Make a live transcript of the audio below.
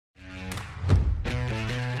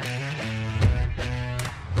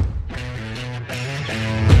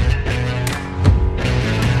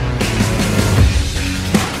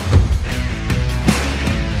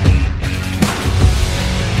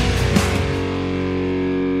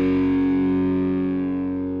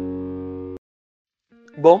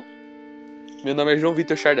Bom, meu nome é João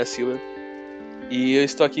Vitor Char da Silva e eu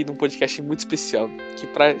estou aqui num podcast muito especial, que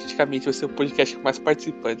praticamente vai ser o podcast com mais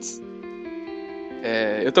participantes.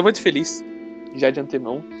 Eu estou muito feliz, já de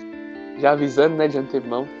antemão, já avisando, né, de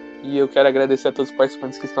antemão, e eu quero agradecer a todos os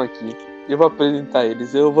participantes que estão aqui. Eu vou apresentar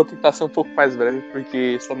eles, eu vou tentar ser um pouco mais breve,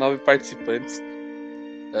 porque são 9 participantes.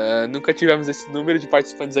 Nunca tivemos esse número de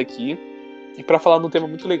participantes aqui, e para falar de um tema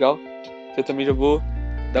muito legal, que eu também já vou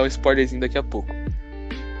dar um spoilerzinho daqui a pouco.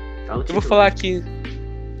 Tá no título, eu vou falar aqui...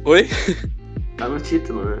 Oi? Tá no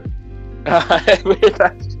título, né? Ah, é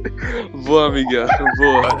verdade. Boa, Miguel.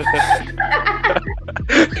 Boa.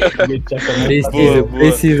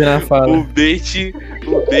 Precisa na fala. O bait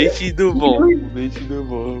do bom. O bait do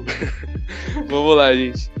bom. Vamos lá,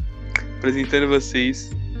 gente. Apresentando vocês.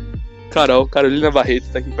 Carolina Barreto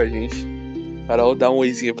tá aqui com a gente. Carol, dá um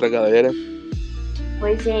oizinho pra galera.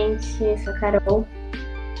 Oi, gente. Eu sou a Carol.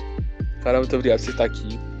 Carol, muito obrigado por você estar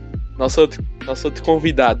aqui. Nosso outro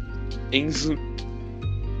convidado, Enzo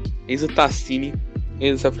Tassini.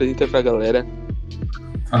 Enzo, se apresenta pra galera.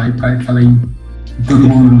 Fala aí, pai, fala aí. Todo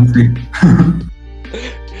mundo, não sei.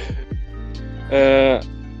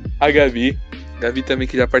 A Gabi também,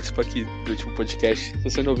 que já participou aqui do último podcast. Se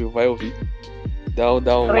você não ouviu, vai ouvir. Dá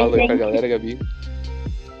um alô aí pra galera, Gabi.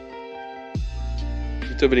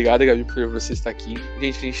 Muito obrigado, Gabi, por você estar aqui.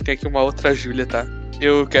 Gente, a gente tem aqui uma outra Júlia, tá?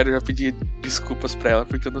 Eu quero já pedir desculpas pra ela,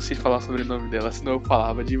 porque eu não sei falar o sobrenome dela, senão eu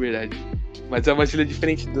falava de verdade. Mas é uma Júlia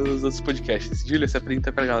diferente dos outros podcasts. Júlia, se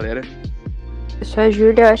apresenta pra galera. Eu sou a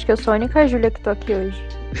Júlia, eu acho que eu sou a única Júlia que tô aqui hoje.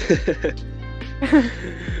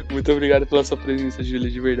 Muito obrigado pela sua presença, Júlia,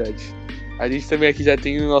 de verdade. A gente também aqui já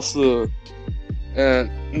tem o nosso...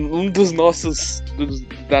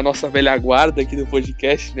 da nossa velha guarda aqui do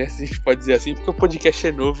podcast, né? Se a gente pode dizer assim, porque o podcast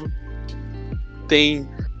é novo. Tem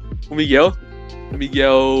o Miguel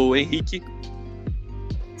Henrique.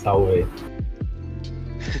 Salve.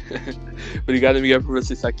 Obrigado, Miguel, por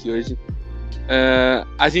você estar aqui hoje.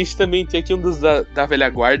 A gente também tem aqui um dos da velha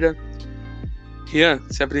guarda. Rian,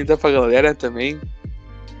 se apresenta pra galera também.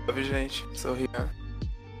 Salve, gente. Sou o Rian.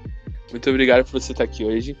 Muito obrigado por você estar aqui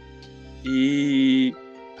hoje. E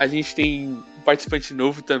a gente tem um participante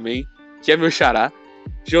novo também, que é meu xará.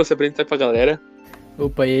 João, se apresenta pra galera.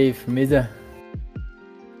 Opa, e aí, firmeza?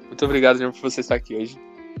 Muito obrigado, João, por você estar aqui hoje.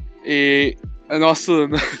 E nosso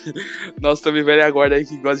também velho guarda aí,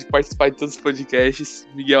 que gosta de participar de todos os podcasts,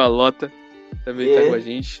 Miguel Alota, também tá com a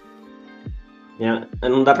gente.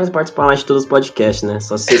 Não dá pra participar mais de todos os podcasts, né?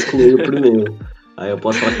 Só se você excluir o primeiro. Aí eu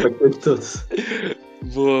posso falar que participou de todos.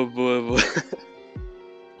 Boa.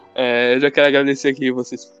 Eu já quero agradecer aqui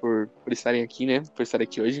vocês por estarem aqui, né? Por estarem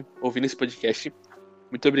aqui hoje, ouvindo esse podcast.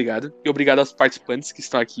 Muito obrigado. E obrigado aos participantes que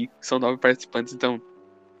estão aqui, que são 9 participantes, então...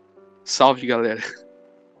 Salve, galera.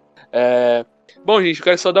 Bom, gente, eu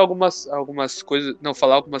quero só dar algumas coisas... Não,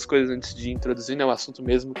 falar algumas coisas antes de introduzir, né, o assunto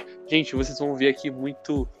mesmo. Gente, vocês vão ver aqui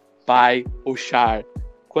muito pai ou char.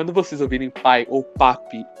 Quando vocês ouvirem pai ou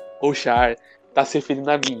papi ou char, tá se referindo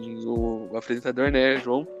a mim, o apresentador, né,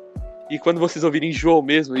 João. E quando vocês ouvirem João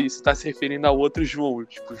mesmo, isso tá se referindo ao outro João.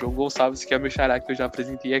 Tipo, João Gonçalves, que é meu xará, que eu já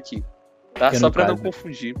apresentei aqui. Tá? Só pra não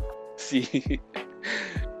confundir. Sim.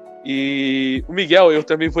 E o Miguel, eu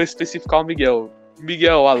também vou especificar o Miguel.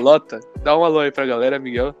 Miguel Alota, dá um alô aí pra galera,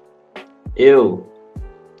 Miguel. Eu.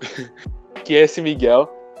 Que é esse Miguel.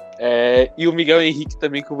 E o Miguel Henrique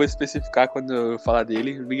também, que eu vou especificar quando eu falar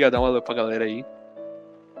dele. Miguel, dá um alô pra galera aí.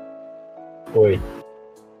 Oi.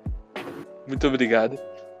 Muito obrigado.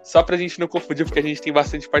 Só pra gente não confundir, porque a gente tem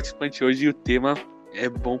bastante participante hoje e o tema é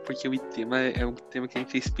bom, porque o tema é um tema que a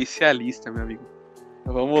gente é especialista, meu amigo.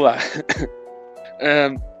 Então, vamos lá.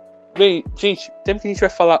 Bem, gente, o tema que a gente vai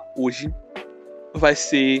falar hoje vai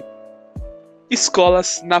ser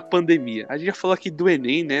escolas na pandemia. A gente já falou aqui do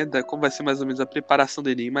Enem, né, como vai ser mais ou menos a preparação do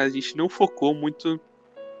Enem, mas a gente não focou muito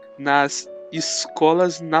nas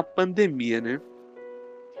escolas na pandemia, né?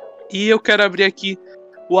 E eu quero abrir aqui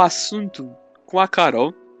o assunto com a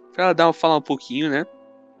Carol, pra ela falar um pouquinho, né?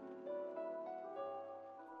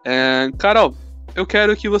 Carol, eu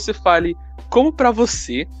quero que você fale como pra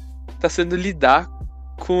você tá sendo lidar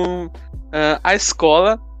com a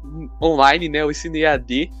escola online, né? O ensino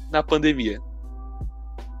EAD na pandemia.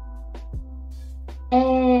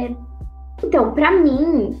 Então, pra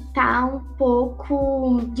mim, tá um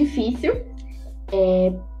pouco difícil.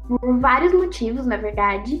 Por vários motivos, na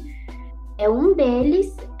verdade. Um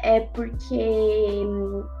deles é porque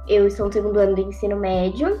eu estou no segundo ano do ensino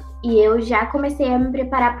médio e eu já comecei a me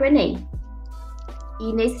preparar para o Enem.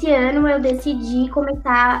 E nesse ano eu decidi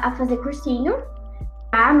começar a fazer cursinho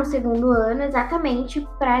no segundo ano, exatamente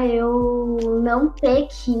para eu não ter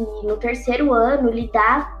que, no terceiro ano,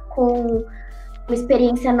 lidar com uma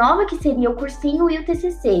experiência nova que seria o cursinho e o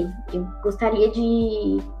TCC. Eu gostaria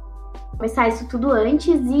de começar isso tudo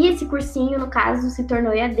antes, e esse cursinho, no caso, se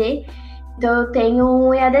tornou EAD. Então eu tenho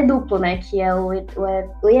um EAD duplo, né? Que é o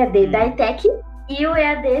EAD da ETEC e o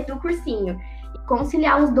EAD do cursinho. E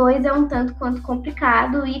conciliar os dois é um tanto quanto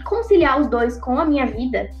complicado, e conciliar os dois com a minha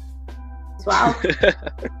vida pessoal,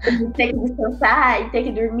 ter que descansar e ter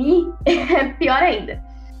que dormir, é pior ainda.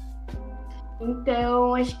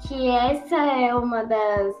 Então, acho que essa é uma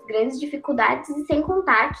das grandes dificuldades, e sem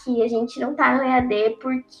contar que a gente não tá no EAD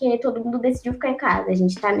porque todo mundo decidiu ficar em casa. A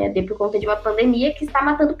gente tá no EAD por conta de uma pandemia que está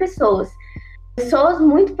matando pessoas. Pessoas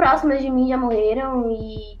muito próximas de mim já morreram,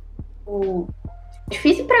 e é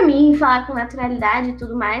difícil para mim falar com naturalidade e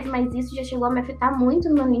tudo mais, mas isso já chegou a me afetar muito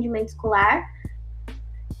no meu rendimento escolar.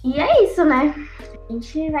 E é isso, né? A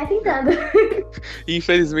gente vai tentando.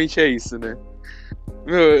 Infelizmente é isso, né?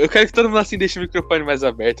 Meu, eu quero que todo mundo assim deixe o microfone mais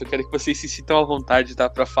aberto. Eu quero que vocês se sintam à vontade, tá,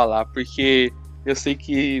 pra falar, porque eu sei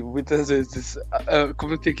que muitas vezes,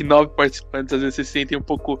 como eu tenho aqui 9 participantes, às vezes vocês se sentem um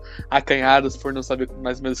pouco acanhados por não saber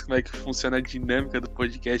mais ou menos como é que funciona a dinâmica do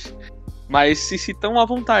podcast. Mas se sintam à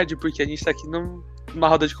vontade, porque a gente tá aqui numa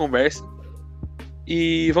roda de conversa.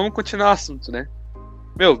 E vamos continuar o assunto, né?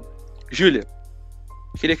 Meu, Júlia,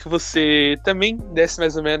 queria que você também desse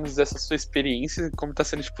mais ou menos essa sua experiência, como tá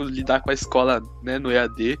sendo, tipo, lidar com a escola, né, no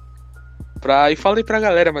EAD. E fala aí pra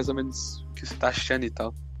galera mais ou menos o que você tá achando e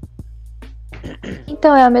tal.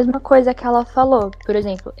 Então, é a mesma coisa que ela falou. Por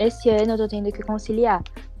exemplo, esse ano eu tô tendo que conciliar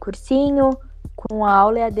cursinho com a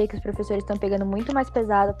aula EAD, que os professores estão pegando muito mais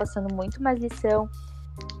pesado, passando muito mais lição.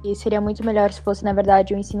 E seria muito melhor se fosse, na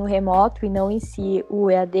verdade, o ensino remoto e não em si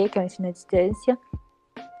o EAD, que é o ensino à distância.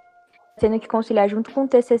 Tendo que conciliar junto com o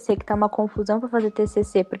TCC, que tá uma confusão para fazer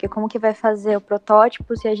TCC, porque como que vai fazer o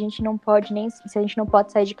protótipo se a gente não pode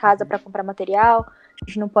sair de casa para comprar material, a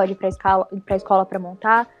gente não pode ir para escola para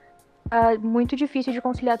montar. É muito difícil de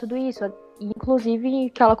conciliar tudo isso.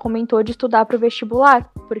 Inclusive, que ela comentou de estudar para o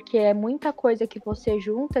vestibular, porque é muita coisa que você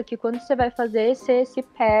junta que quando você vai fazer, você se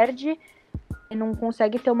perde e não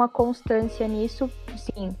consegue ter uma constância nisso,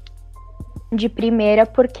 sim, de primeira,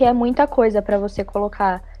 porque é muita coisa para você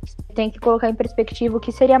colocar. Você tem que colocar em perspectiva o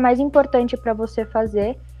que seria mais importante para você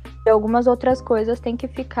fazer, e algumas outras coisas tem que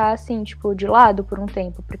ficar, assim, tipo, de lado por um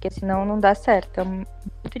tempo, porque senão não dá certo. É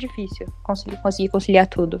muito difícil conseguir conciliar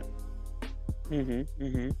tudo.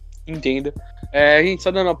 Entendo. A gente só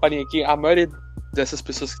dando uma palhinha aqui, a maioria dessas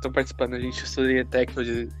pessoas que estão participando, a gente estuda técnico,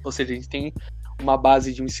 ou seja, a gente tem uma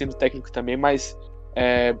base de um ensino técnico também, mas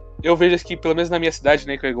eu vejo que, pelo menos na minha cidade,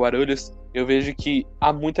 né, que é Guarulhos, eu vejo que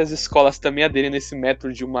há muitas escolas também aderem nesse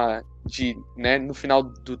método né, no final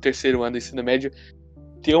do terceiro ano do ensino médio,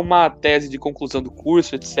 ter uma tese de conclusão do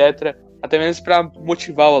curso, etc., até mesmo para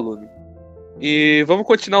motivar o aluno. E vamos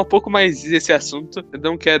continuar um pouco mais esse assunto. Eu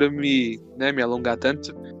não quero me alongar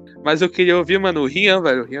tanto, mas eu queria ouvir, mano, o Rian,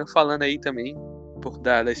 velho, o Rian falando aí também um pouco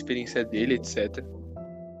da experiência dele, etc.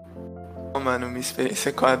 Mano, minha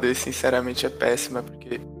experiência com a AD sinceramente é péssima,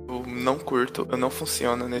 porque eu não curto, eu não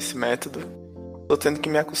funciono nesse método. Tô tendo que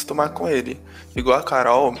me acostumar com ele. Igual a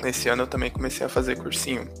Carol, nesse ano eu também comecei a fazer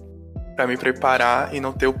cursinho, pra me preparar e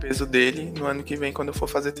não ter o peso dele no ano que vem quando eu for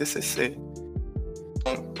fazer TCC.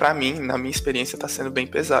 Então, pra mim, na minha experiência, tá sendo bem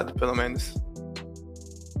pesado, pelo menos.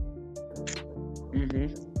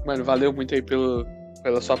 Mano, valeu muito aí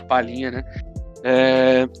pela sua palhinha, né?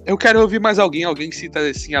 Eu quero ouvir mais alguém que sinta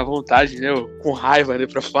assim à vontade, né? Com raiva, né,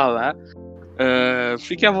 pra falar.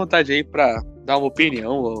 Fiquem à vontade aí pra dar uma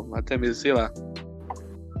opinião, ou até mesmo, sei lá.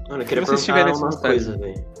 Mano, eu queria perguntar uma coisa,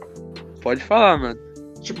 velho. Pode falar, mano.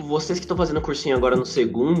 Tipo, vocês que estão fazendo cursinho agora no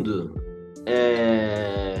segundo,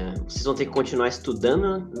 vocês vão ter que continuar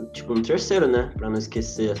estudando, tipo, no terceiro, né? Pra não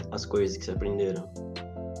esquecer as coisas que vocês aprenderam.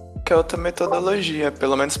 Que é outra metodologia,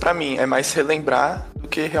 pelo menos pra mim. É mais relembrar do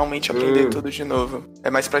que realmente aprender tudo de novo.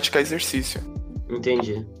 É mais praticar exercício.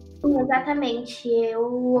 Entendi. Exatamente.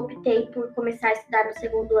 Eu optei por começar a estudar no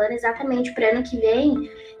segundo ano, exatamente para ano que vem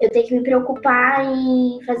eu ter que me preocupar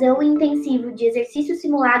em fazer um intensivo de exercício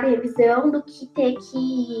simulado e revisão do que ter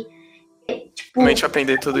que, tipo, Realmente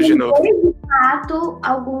aprender tudo de novo. De fato,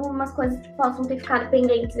 algumas coisas que possam ter ficado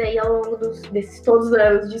pendentes aí ao longo desses todos os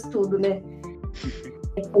anos de estudo, né?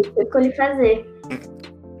 Foi o que eu escolhi fazer.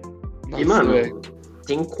 E, mano,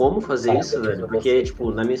 tem como fazer isso, velho? Porque,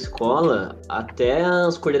 tipo, na minha escola, até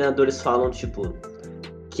os coordenadores falam, tipo,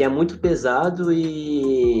 que é muito pesado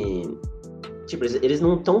e... Tipo, eles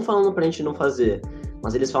não estão falando pra gente não fazer,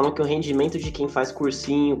 mas eles falam que o rendimento de quem faz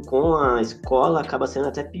cursinho com a escola acaba sendo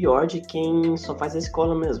até pior de quem só faz a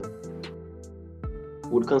escola mesmo.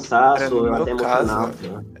 Por cansaço, no até meu caso,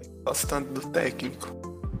 emocional. Gostando do técnico.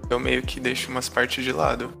 Eu meio que deixo umas partes de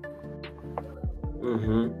lado.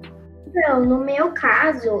 Uhum. Não, no meu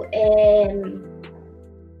caso,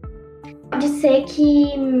 pode ser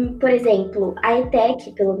que, por exemplo, a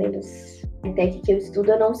ETEC, pelo menos, a ETEC que eu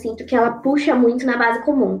estudo, eu não sinto que ela puxa muito na base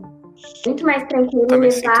comum. Muito mais tranquilo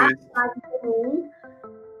levar a base comum.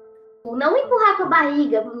 Não empurrar com a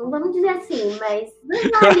barriga, não vamos dizer assim, mas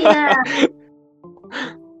levar ali na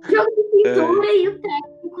jogo de pintura e o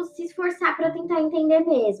técnico se esforçar para tentar entender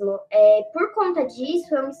mesmo. Por conta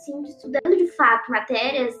disso, eu me sinto estudando de fato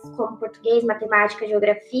matérias como português, matemática,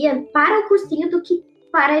 geografia para o cursinho do que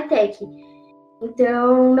para a ETEC.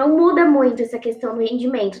 Então, não muda muito essa questão do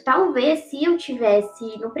rendimento. Talvez, se eu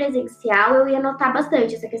tivesse no presencial, eu ia notar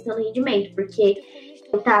bastante essa questão do rendimento, porque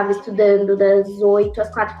eu estava estudando das 8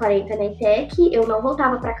 às 4h40 na ETEC, eu não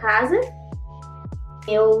voltava para casa,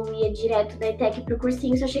 eu ia direto da ETEC pro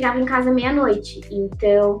cursinho, só chegava em casa meia-noite.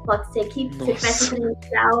 Então, pode ser que se eu tivesse no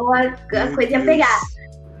presencial, a coisa ia pegar.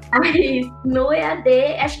 Mas no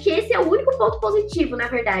EAD, acho que esse é o único ponto positivo, na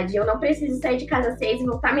verdade. Eu não preciso sair de casa às 6 e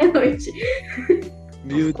voltar meia-noite.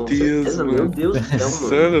 Meu Deus, mano. Meu Deus do céu,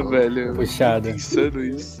 Insano, velho. Puxado. Insano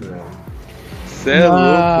isso. Você é louco,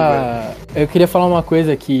 velho. Eu queria falar uma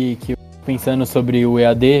coisa que pensando sobre o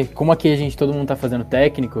EAD, como aqui todo mundo tá fazendo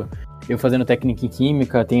técnico, eu fazendo técnico em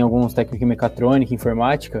química, tem alguns técnicos em mecatrônica,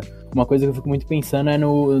 informática, uma coisa que eu fico muito pensando é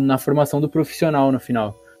na formação do profissional no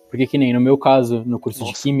final. Porque que nem no meu caso, no curso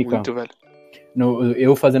de química, muito, velho.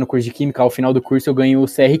 Eu fazendo curso de química, ao final do curso eu ganho o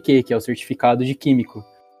CRQ, que é o certificado de químico.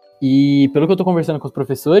 E pelo que eu tô conversando com os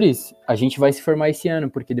professores, a gente vai se formar esse ano,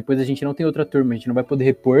 porque depois a gente não tem outra turma, a gente não vai poder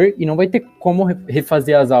repor e não vai ter como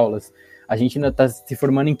refazer as aulas. A gente ainda tá se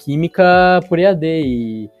formando em química por EAD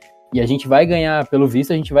e a gente vai ganhar, pelo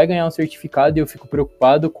visto, a gente vai ganhar um certificado e eu fico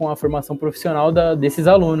preocupado com a formação profissional desses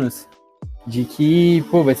alunos. De que,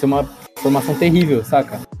 vai ser uma formação terrível,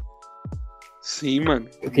 saca? Sim, mano.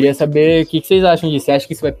 Eu queria saber o que vocês acham disso. Você acha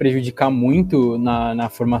que isso vai prejudicar muito na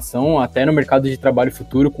formação, até no mercado de trabalho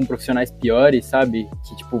futuro, com profissionais piores, sabe?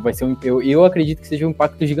 Que, vai ser eu acredito que seja um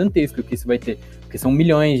impacto gigantesco que isso vai ter. Porque são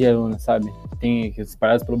milhões de alunos, sabe? Tem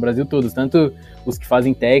espalhados pelo Brasil todo, tanto os que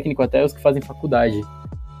fazem técnico até os que fazem faculdade.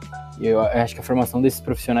 Eu acho que a formação desses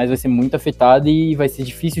profissionais vai ser muito afetada e vai ser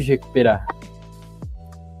difícil de recuperar.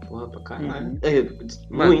 Porra, pra caralho.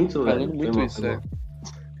 Muito, velho. Muito isso,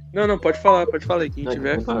 Não, pode falar aí. Quem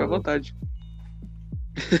tiver, fica à vontade.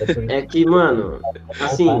 É que, mano,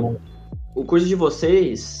 assim, o curso de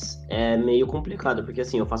vocês é meio complicado, porque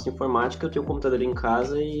assim, eu faço informática, eu tenho um computador em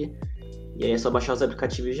casa e aí é só baixar os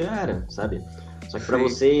aplicativos e já era, sabe? Só que pra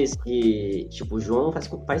vocês que, tipo, o João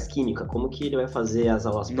faz química, como que ele vai fazer as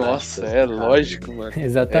aulas práticas? Nossa, lógico, mano.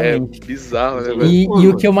 Exatamente. É bizarro, né, velho? E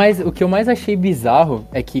o que eu mais achei bizarro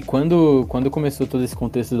é que quando começou todo esse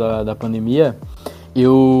contexto da pandemia,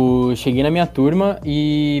 eu cheguei na minha turma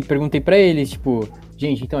e perguntei pra eles, tipo,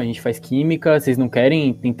 gente, então a gente faz química, vocês não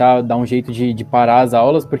querem tentar dar um jeito de parar as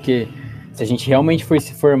aulas? Porque se a gente realmente for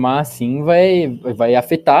se formar assim, vai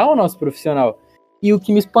afetar o nosso profissional. E o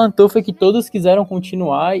que me espantou foi que todos quiseram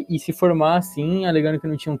continuar e se formar assim, alegando que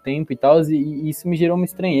não tinham tempo e tal, e isso me gerou uma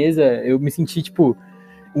estranheza. Eu me senti, tipo,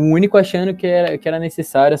 o único achando que era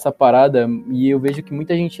necessário essa parada, e eu vejo que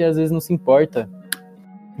muita gente às vezes não se importa.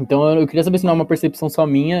 Então eu queria saber se não é uma percepção só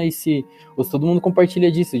minha e se todo mundo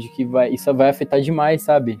compartilha disso, de que isso vai afetar demais,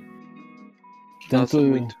 sabe? Tanto... Nossa,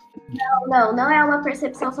 muito. Não é uma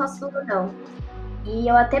percepção só sua, não. E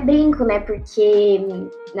eu até brinco, né, porque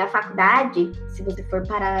na faculdade, se você for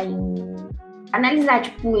parar em analisar,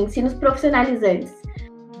 tipo, ensinos profissionalizantes,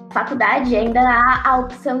 na faculdade ainda há a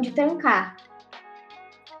opção de trancar.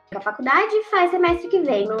 A faculdade faz semestre que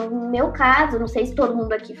vem. No meu caso, não sei se todo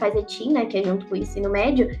mundo aqui faz ETIM, né, que é junto com o ensino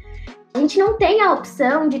médio, a gente não tem a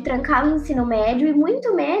opção de trancar o ensino médio e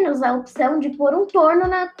muito menos a opção de pôr um torno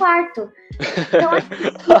no quarto. Então,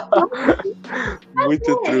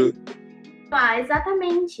 muito true.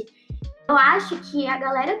 Exatamente. Eu acho que a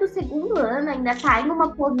galera do segundo ano ainda tá em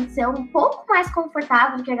uma posição um pouco mais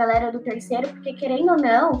confortável do que a galera do terceiro, porque querendo ou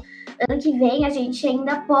não, ano que vem a gente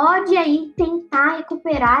ainda pode aí tentar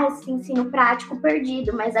recuperar esse ensino prático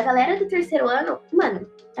perdido, mas a galera do terceiro ano, mano,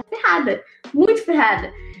 tá ferrada, muito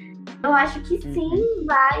ferrada. Eu acho que sim,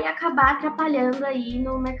 vai acabar atrapalhando aí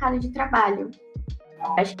no mercado de trabalho.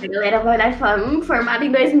 Acho que a galera vai olhar e falar, formado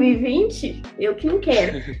em 2020? Eu que não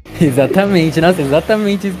quero. Exatamente, nossa,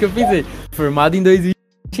 exatamente isso que eu pensei. Formado em 2020,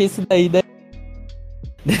 esse daí deve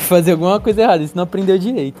fazer alguma coisa errada, isso não aprendeu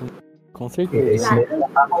direito. Com E certeza. esse mês já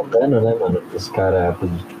tá rodando, né, mano? Os caras,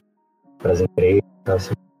 pras empresas,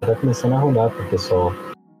 assim, tá começando a rodar pro pessoal.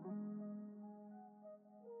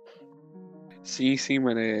 Sim,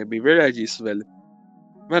 mano, é bem verdade isso, velho.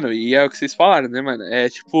 Mano, e é o que vocês falaram, né, mano? É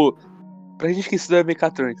tipo, pra gente que estuda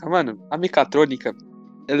mecatrônica, mano, a mecatrônica,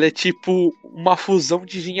 ela é tipo uma fusão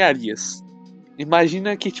de engenharias.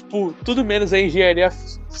 Imagina que, tipo, tudo menos a engenharia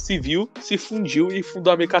civil se fundiu e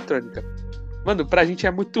fundou a mecatrônica. Mano, pra gente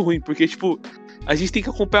é muito ruim, porque, tipo, a gente tem que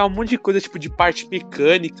acompanhar um monte de coisa, tipo, de parte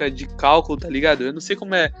mecânica, de cálculo, tá ligado? Eu não sei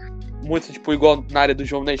como é muito, tipo, igual na área do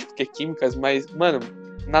João, né, tipo, que é químicas, mas, mano,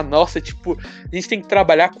 na nossa, tipo, a gente tem que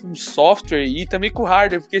trabalhar com software e também com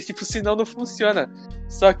hardware, porque, tipo, senão não funciona.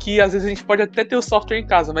 Só que, às vezes, a gente pode até ter o software em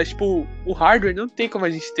casa, mas, tipo, o hardware não tem como a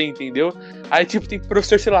gente ter, entendeu? Aí, tipo, tem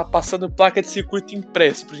professor, sei lá, passando placa de circuito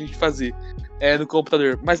impresso pra gente fazer no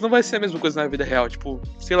computador. Mas não vai ser a mesma coisa na vida real, tipo,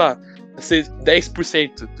 sei lá, vai ser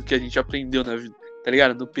 10% do que a gente aprendeu na vida, tá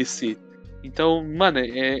ligado? No PC. Então, mano,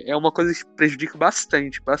 é uma coisa que prejudica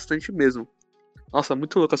bastante mesmo. Nossa,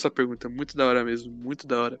 muito louca a sua pergunta, muito da hora mesmo, muito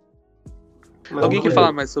da hora. Mas, Alguém quer mano,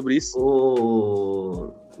 falar mais sobre isso?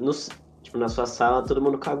 tipo, na sua sala todo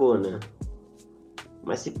mundo cagou, né?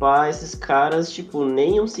 Mas se pá, esses caras, tipo,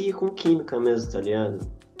 nem iam seguir com química mesmo, tá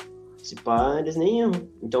ligado? Se pá, eles nem iam.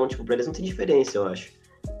 Então, tipo, pra eles não tem diferença, eu acho.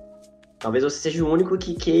 Talvez você seja o único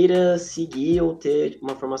que queira seguir ou ter tipo,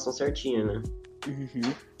 uma formação certinha, né?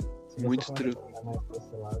 Uhum. Muito true.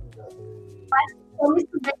 Como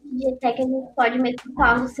estudante de ETEC, a gente pode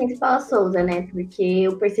mesclar algo sem Paula Souza, né? Porque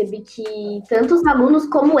eu percebi que tanto os alunos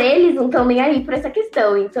como eles não estão nem aí por essa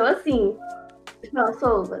questão. Então, assim, Paula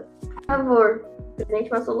Souza, por favor,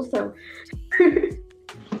 apresente uma solução.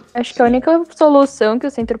 Acho que a única solução que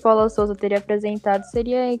o Centro Paula Souza teria apresentado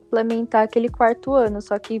seria implementar aquele quarto ano.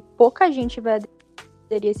 Só que pouca gente vai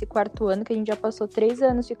aderir esse quarto ano, que a gente já passou 3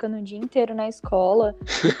 anos ficando o dia inteiro na escola,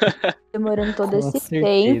 demorando todo Com esse certeza.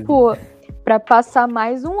 tempo pra passar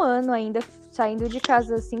mais um ano ainda, saindo de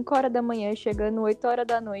casa às 5 horas da manhã, chegando 8 horas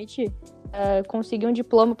da noite, conseguir um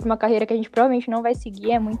diploma pra uma carreira que a gente provavelmente não vai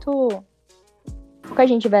seguir, é muito... Pouca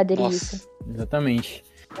gente vai aderir Nossa. isso. Exatamente.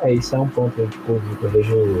 Isso é um ponto, tipo, que eu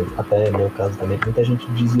vejo, até no meu caso também, muita gente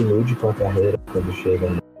desilude com a carreira quando chega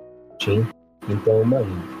no team. Então, mano,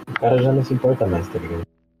 o cara já não se importa mais, tá ligado?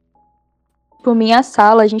 Por minha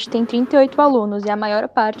sala, a gente tem 38 alunos e a maior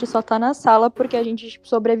parte só tá na sala porque a gente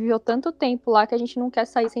sobreviveu tanto tempo lá que a gente não quer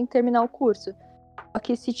sair sem terminar o curso. Só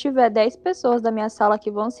que se tiver 10 pessoas da minha sala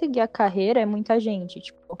que vão seguir a carreira, é muita gente.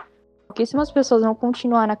 Tipo, pouquíssimas pessoas vão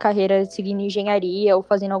continuar na carreira seguindo engenharia ou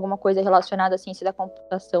fazendo alguma coisa relacionada à ciência da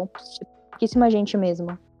computação. Pouquíssima gente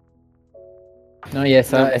mesmo. Não, e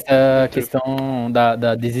essa questão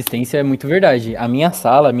da desistência é muito verdade. A minha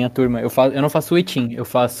sala, a minha turma, eu não faço o ETIM, eu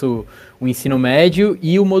faço o ensino médio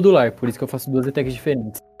e o modular, por isso que eu faço 2 ETECs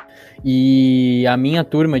diferentes. E a minha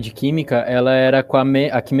turma de química, ela era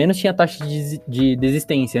a que menos tinha taxa de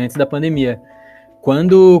desistência antes da pandemia.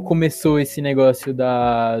 Quando começou esse negócio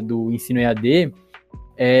do ensino EAD,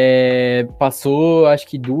 passou acho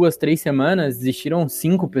que 2, 3 semanas, desistiram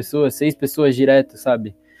 5 pessoas, 6 pessoas direto,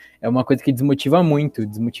 sabe? É uma coisa que desmotiva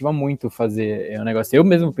muito fazer um negócio. Eu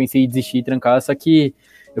mesmo pensei em desistir e trancar, só que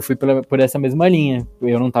eu fui por essa mesma linha.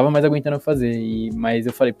 Eu não tava mais aguentando fazer, mas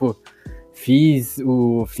eu falei, pô, fiz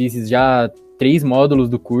já 3 módulos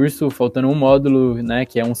do curso, faltando um módulo, né,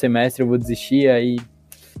 que é um semestre, eu vou desistir, aí...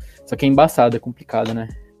 Só que é embaçado, é complicado, né?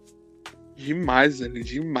 Demais, velho,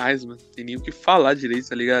 demais, mano. Tem nem o que falar direito,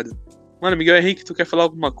 tá ligado? Mano, Miguel Henrique, tu quer falar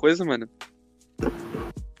alguma coisa, mano?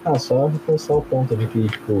 Só reforçar o ponto de que,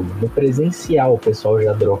 tipo, no presencial o pessoal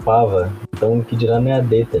já dropava, então o que dirá no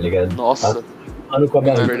EAD, tá ligado? Nossa, Ano com a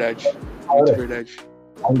muito barriga. verdade. Muito verdade.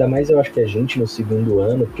 Ainda mais eu acho que a gente no segundo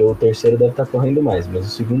ano, porque o terceiro deve estar correndo mais, mas o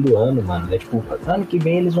segundo ano, mano, é tipo, ano que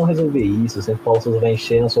vem eles vão resolver isso, o Centro Paulo Souza vai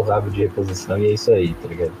encher nosso rabo de reposição e é isso aí, tá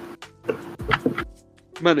ligado?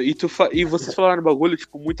 Mano, e vocês falaram no bagulho,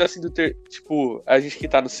 tipo, muito assim tipo, a gente que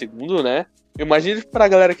tá no segundo, né? Imagina pra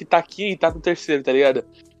galera que tá aqui e tá no terceiro, tá ligado?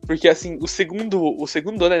 Porque assim, o segundo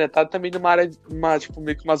ano, né, tá também numa área, tipo,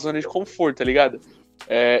 meio que uma zona de conforto, tá ligado?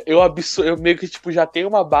 Eu meio que, tipo, já tenho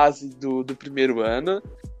uma base do primeiro ano,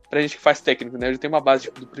 pra gente que faz técnico, né? Eu já tenho uma base,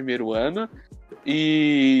 tipo, do primeiro ano,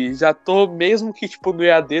 e já tô, mesmo que, tipo, no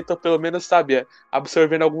EAD, tô pelo menos, sabe,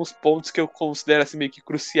 absorvendo alguns pontos que eu considero, assim, meio que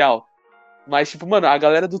crucial. Mas, tipo, mano, a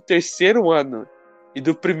galera do terceiro ano e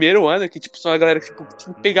do primeiro ano, que, tipo, são a galera que, tipo,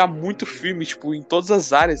 tem que pegar muito firme, tipo, em todas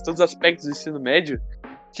as áreas, todos os aspectos do ensino médio,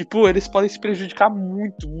 tipo, eles podem se prejudicar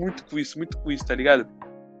muito com isso, tá ligado?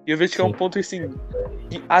 E eu vejo que é um ponto, assim,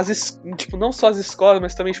 que tipo, não só as escolas,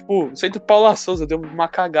 mas também, tipo, o Centro Paula Souza deu uma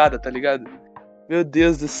cagada, tá ligado? Meu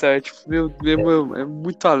Deus do céu, tipo, é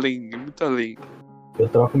muito além, é muito além. Eu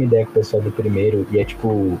troco uma ideia com o pessoal do primeiro e é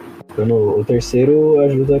tipo, o terceiro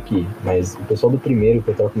ajuda aqui, mas o pessoal do primeiro que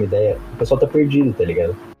eu troco uma ideia, o pessoal tá perdido, tá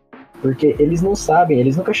ligado? Porque eles não sabem,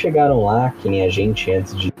 eles nunca chegaram lá, que nem a gente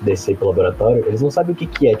antes de descer pro laboratório, eles não sabem o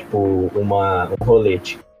que é, tipo, um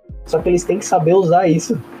rolete. Só que eles têm que saber usar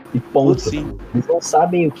isso. E ponto. Sim. Eles não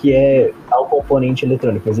sabem o que é tal componente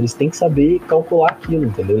eletrônico, mas eles têm que saber calcular aquilo,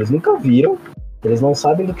 entendeu? Eles nunca viram, eles não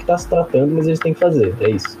sabem do que tá se tratando, mas eles têm que fazer, é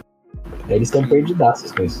isso. Aí eles estão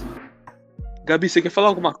perdidaços com isso. Gabi, você quer falar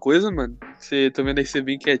alguma coisa, mano? Você tá vendo aí ser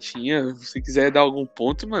bem quietinha. Se quiser dar algum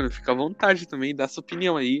ponto, mano, fica à vontade também, dá sua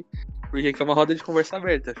opinião aí. Porque aqui é uma roda de conversa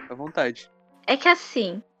aberta, fica à vontade. É que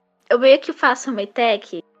assim, eu meio que faço uma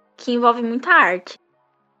ETEC que envolve muita arte.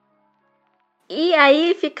 E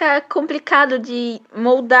aí fica complicado de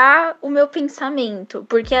moldar o meu pensamento.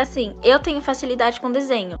 Porque assim, eu tenho facilidade com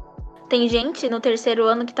desenho. Tem gente no terceiro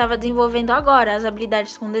ano que estava desenvolvendo agora as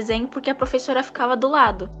habilidades com desenho porque a professora ficava do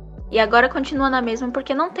lado. E agora continua na mesma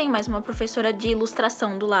porque não tem mais uma professora de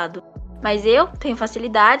ilustração do lado. Mas eu tenho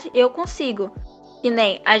facilidade, eu consigo. E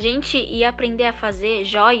nem a gente ia aprender a fazer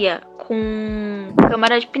joia com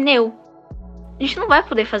câmara de pneu. A gente não vai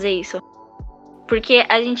poder fazer isso. Porque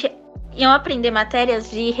a gente ia aprender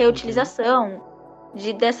matérias de reutilização,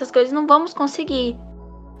 dessas coisas não vamos conseguir.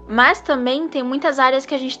 Mas também tem muitas áreas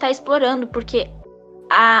que a gente está explorando, porque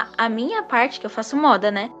a minha parte, que eu faço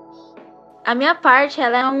moda, né? A minha parte,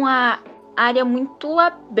 ela é uma área muito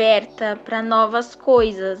aberta para novas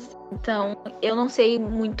coisas. Então, eu não sei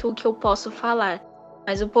muito o que eu posso falar.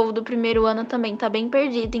 Mas o povo do primeiro ano também tá bem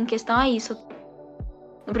perdido em questão a isso.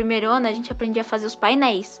 No primeiro ano, a gente aprendia a fazer os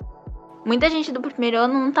painéis. Muita gente do primeiro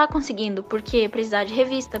ano não tá conseguindo, porque precisava de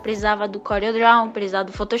revista, precisava do CorelDRAW, precisava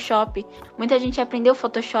do Photoshop. Muita gente aprendeu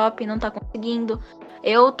Photoshop e não tá conseguindo.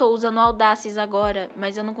 Eu tô usando o Audaces agora,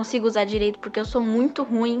 mas eu não consigo usar direito porque eu sou muito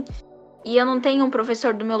ruim. E eu não tenho um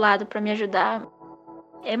professor do meu lado pra me ajudar.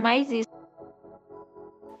 É mais isso.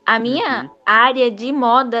 A minha área de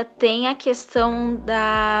moda tem a questão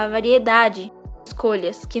da variedade de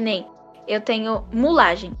escolhas, que nem eu tenho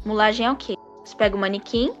mulagem. Mulagem é o quê? Você pega o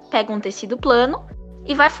manequim, pega um tecido plano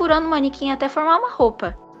e vai furando o manequim até formar uma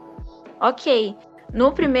roupa. Ok.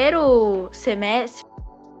 No primeiro semestre,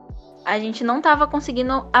 a gente não estava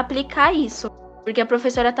conseguindo aplicar isso, porque a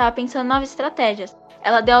professora estava pensando em novas estratégias.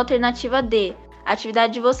 Ela deu a alternativa de: a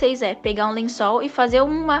atividade de vocês é pegar um lençol e fazer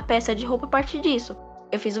uma peça de roupa a partir disso.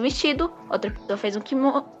 Eu fiz um vestido, outra pessoa fez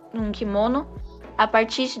um kimono a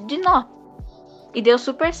partir de nó. E deu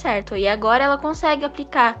super certo. E agora ela consegue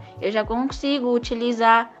aplicar. Eu já consigo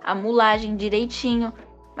utilizar a mulagem direitinho.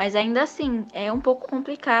 Mas ainda assim, é um pouco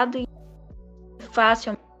complicado e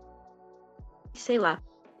fácil. Sei lá.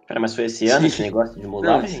 Pera, mas foi esse ano esse negócio de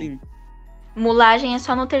mulagem? Não, mulagem é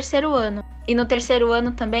só no terceiro ano. E no terceiro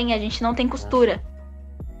ano também a gente não tem costura.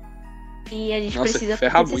 E a gente precisa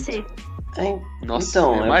ferrar TCC. muito. Nossa,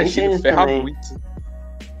 então, imagina, ferrar também. muito.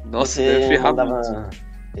 Nossa, Você deve ferrar mandava... muito.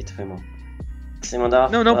 Eita, foi mal. Você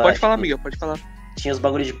mandava... Não, pode falar, amiga, pode falar. Tinha os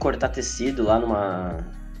bagulhos de cortar tecido lá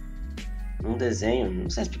num desenho. Não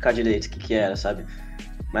sei explicar direito o que era, sabe?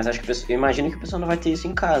 Mas acho que eu imagino que o pessoal não vai ter isso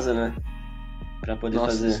em casa, né? Pra poder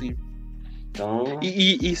fazer. Sim. Então...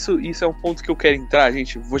 E isso é um ponto que eu quero entrar,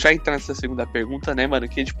 gente. Vou já entrar nessa segunda pergunta, né, mano?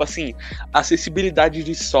 Que é, tipo assim, acessibilidade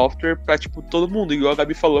de software pra, tipo, todo mundo. Igual a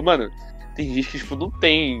Gabi falou, mano, tem gente que, tipo, não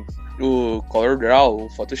tem o CorelDRAW, o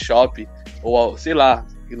Photoshop, ou, sei lá,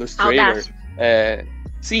 Illustrator. Audacity.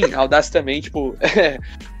 Sim, Audacity também, tipo,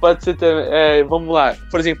 pode ser também, vamos lá.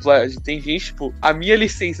 Por exemplo, tem gente, tipo, a minha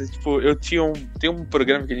licença, tipo, tem um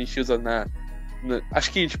programa que a gente usa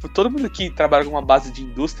acho que, tipo, todo mundo aqui trabalha com uma base de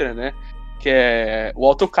indústria, né? Que é o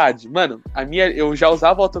AutoCAD. Mano, eu já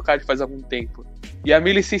usava o AutoCAD faz algum tempo. E a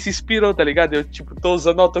minha licença inspirou, tá ligado? Eu, tipo, tô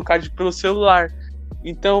usando o AutoCAD pelo celular.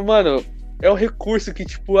 Então, mano, é um recurso que,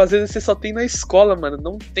 tipo, às vezes você só tem na escola, mano.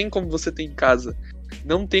 Não tem como você ter em casa.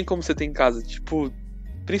 Não tem como você ter em casa. Tipo,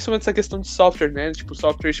 principalmente essa questão de software, né? Tipo,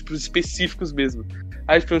 softwares tipo, específicos mesmo.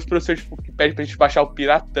 Aí, tipo, os professores tipo, que pedem pra gente baixar o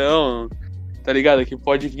piratão, tá ligado? Que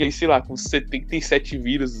pode vir aí, sei lá, com 77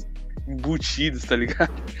 vírus embutidos, tá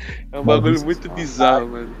ligado? É um bagulho muito bizarro,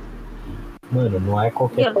 mano. Mano, não é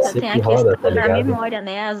qualquer PC que roda, tá ligado? Da memória,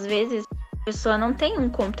 né? Às vezes a pessoa não tem um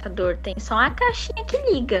computador, tem só uma caixinha que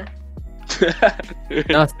liga.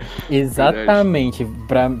 Nossa, exatamente.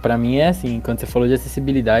 Pra mim é assim, quando você falou de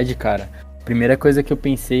acessibilidade, cara, a primeira coisa que eu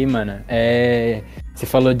pensei, mano, é... Você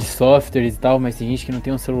falou de softwares e tal, mas tem gente que não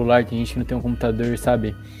tem um celular, tem gente que não tem um computador,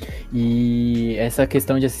 sabe? E essa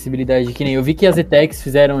questão de acessibilidade, que nem eu vi que as ETECs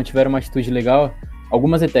tiveram uma atitude legal,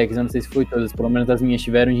 algumas ETECs, eu não sei se foi todas, pelo menos as minhas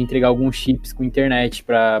tiveram de entregar alguns chips com internet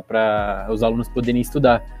para os alunos poderem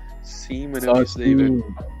estudar. Sim, mano, Só eu vi isso daí, velho.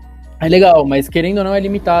 é legal, mas querendo ou não é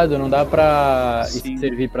limitado, não dá pra isso Sim.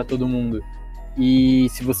 servir pra todo mundo. E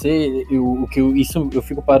se você, isso eu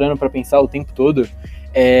fico parando pra pensar o tempo todo,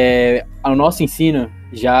 o nosso ensino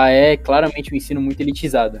já é claramente um ensino muito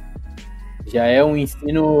elitizado. Já é um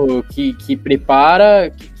ensino que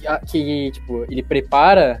prepara, tipo, ele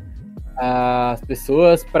prepara as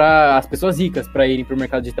pessoas ricas para irem para o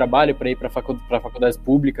mercado de trabalho, para ir para faculdades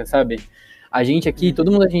públicas, sabe? A gente aqui,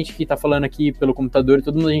 todo mundo a gente que tá falando aqui pelo computador,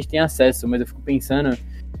 todo mundo a gente tem acesso, mas eu fico pensando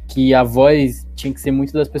que a voz tinha que ser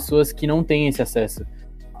muito das pessoas que não têm esse acesso.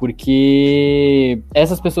 Porque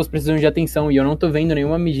essas pessoas precisam de atenção e eu não tô vendo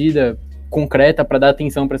nenhuma medida concreta para dar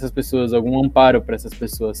atenção para essas pessoas, algum amparo para essas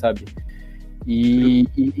pessoas, sabe? E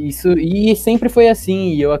sempre foi assim,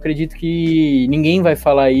 e eu acredito que ninguém vai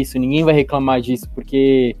falar isso, ninguém vai reclamar disso,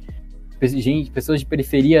 porque pessoas de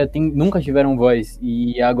periferia nunca tiveram voz,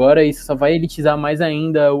 e agora isso só vai elitizar mais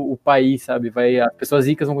ainda o país, sabe? As pessoas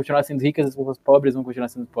ricas vão continuar sendo ricas, as pessoas pobres vão continuar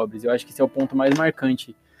sendo pobres. Eu acho que esse é o ponto mais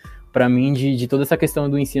marcante para mim de toda essa questão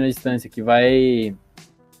do ensino à distância, que vai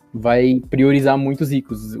priorizar muito os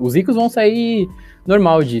ricos. Os ricos vão sair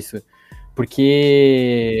normal disso,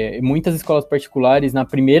 porque muitas escolas particulares, na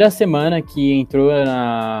primeira semana que entrou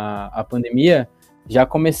a pandemia, já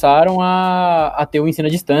começaram a ter o ensino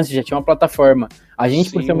à distância, já tinha uma plataforma. A gente,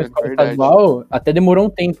 por ser uma escola estadual, até demorou um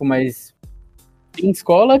tempo, mas tem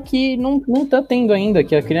escola que não tá tendo ainda,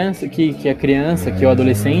 que o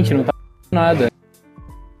adolescente não tá fazendo nada.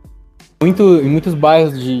 Em muitos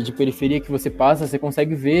bairros de periferia que você passa, você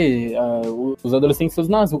consegue ver os adolescentes todos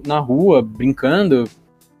na rua, brincando,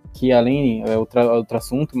 que além é outro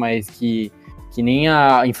assunto, mas que nem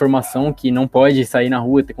a informação que não pode sair na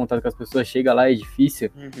rua, ter contato com as pessoas, chega lá, é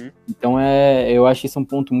difícil. Uhum. Então eu acho isso um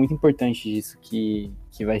ponto muito importante disso, que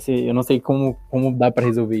vai ser, eu não sei como dá pra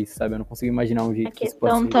resolver isso, sabe? Eu não consigo imaginar um jeito A que isso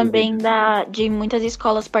possa questão ser resolvido. também de muitas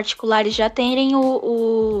escolas particulares já terem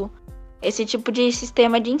esse tipo de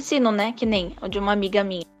sistema de ensino, né? Que nem o de uma amiga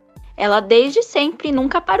minha. Ela desde sempre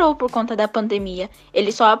nunca parou por conta da pandemia.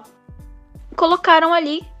 Eles só colocaram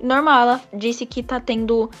ali, normal. Ela disse que tá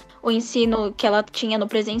tendo o ensino que ela tinha no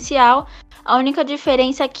presencial. A única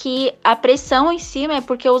diferença é que a pressão em cima é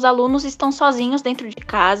porque os alunos estão sozinhos dentro de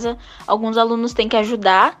casa. Alguns alunos têm que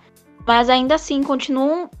ajudar, mas ainda assim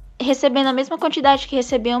continuam recebendo a mesma quantidade que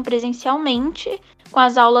recebiam presencialmente, com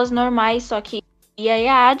as aulas normais, só que via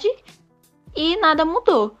EAD, e nada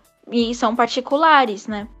mudou. E são particulares,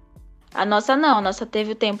 né? A nossa não, a nossa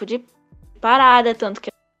teve o tempo de parada, tanto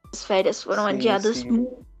que as férias foram adiadas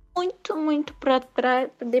muito pra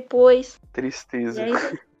depois. Tristeza. E aí,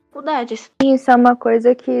 dificuldades. Isso é uma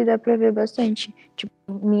coisa que dá pra ver bastante. Tipo,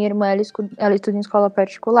 minha irmã, ela estuda em escola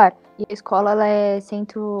particular. E a escola,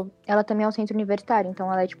 ela também é um centro universitário.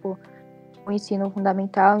 Então, ela é, tipo, o ensino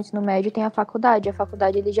fundamental, o ensino médio, tem a faculdade. A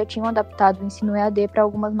faculdade, eles já tinham adaptado o ensino EAD para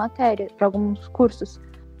algumas matérias, para alguns cursos.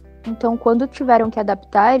 Então, quando tiveram que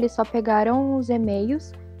adaptar, eles só pegaram os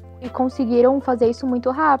e-mails e conseguiram fazer isso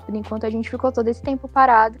muito rápido, enquanto a gente ficou todo esse tempo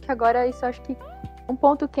parado, que agora isso acho que é um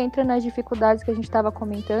ponto que entra nas dificuldades que a gente estava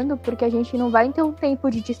comentando, porque a gente não vai ter um tempo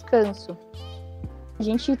de descanso. A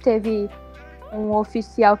gente teve um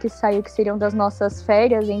oficial que saiu, que seriam das nossas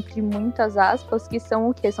férias, entre muitas aspas, que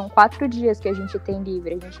são o quê? São 4 dias que a gente tem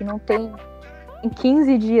livre. A gente não tem em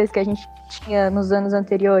 15 dias que a gente tinha nos anos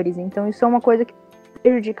anteriores. Então isso é uma coisa que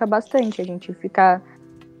prejudica bastante a gente ficar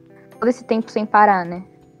todo esse tempo sem parar, né?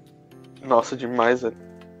 Nossa, demais, velho.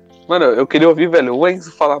 Mano, eu queria ouvir, velho, o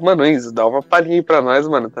Enzo falar. Mano, Enzo, dá uma palhinha aí pra nós,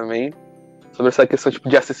 mano, também. Sobre essa questão, tipo,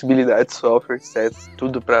 de acessibilidade, software, etc.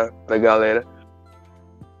 Tudo pra galera.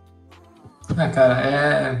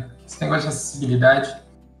 Cara, esse negócio de acessibilidade,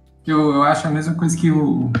 eu acho a mesma coisa que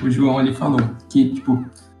o João ali falou, que, tipo,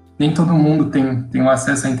 nem todo mundo tem um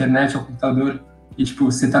acesso à internet, ao computador, e, tipo,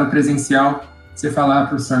 você tá no presencial, você fala,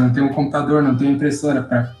 professor, não tem um computador, não tem impressora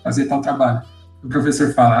para fazer tal trabalho. O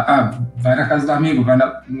professor fala, vai na casa do amigo, vai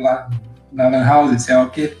lá na lan house, sei lá o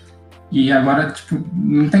quê. E agora, tipo,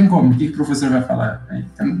 não tem como. O que o professor vai falar?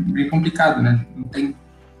 É bem complicado, né? Não tem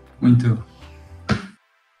muito...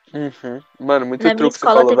 Uhum. Mano, muito Na minha truque que você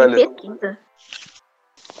escola falou, teve velho. pesquisa.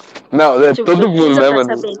 Não, é todo mundo, né, pra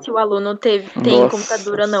mano? saber se o aluno tem Nossa,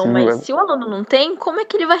 computador ou não, sim, mas mano. se o aluno não tem, como é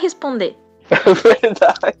que ele vai responder? É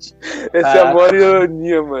verdade. Essa é a maior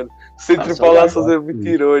ironia, mano. Sempre falar é muito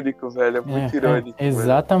irônico, velho. É muito irônico.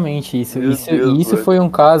 Exatamente isso. Meu Deus, Isso foi um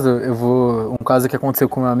caso, um caso que aconteceu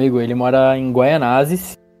com meu amigo. Ele mora em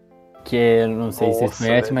Guaianazes, que não sei se vocês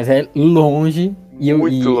conhecem, mas é longe.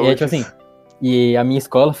 Muito longe. É tipo assim, E a minha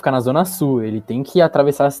escola fica na Zona Sul. Ele tem que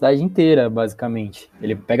atravessar a cidade inteira, basicamente.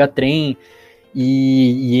 Ele pega trem.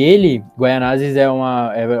 E ele, Guaianazes, é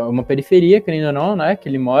uma periferia, querendo ou não, né? Que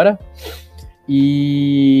ele mora.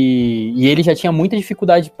 E ele já tinha muita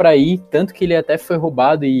dificuldade para ir, tanto que ele até foi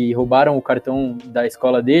roubado e roubaram o cartão da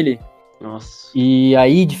escola dele. Nossa. E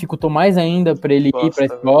aí dificultou mais ainda para ele ir para a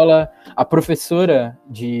escola. A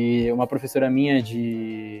uma professora minha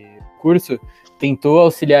de curso, tentou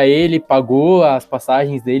auxiliar ele, pagou as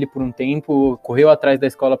passagens dele por um tempo, correu atrás da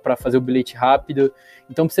escola para fazer o bilhete rápido.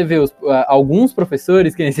 Então, pra você ver, alguns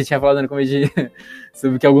professores, que nem você tinha falado no começo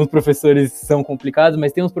sobre que alguns professores são complicados,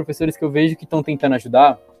 mas tem uns professores que eu vejo que estão tentando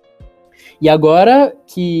ajudar. E agora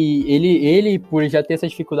que ele, por já ter essa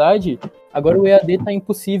dificuldade, agora o EAD tá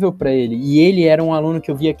impossível para ele. E ele era um aluno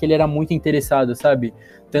que eu via que ele era muito interessado, sabe?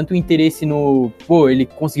 Tanto o interesse ele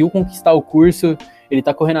conseguiu conquistar o curso, ele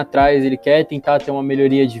tá correndo atrás, ele quer tentar ter uma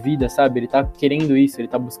melhoria de vida, sabe? Ele tá querendo isso, ele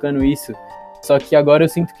tá buscando isso. Só que agora eu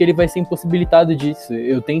sinto que ele vai ser impossibilitado disso.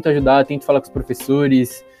 Eu tento ajudar, tento falar com os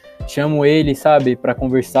professores, chamo ele, sabe, pra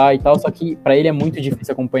conversar e tal, só que pra ele é muito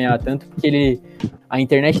difícil acompanhar, tanto porque a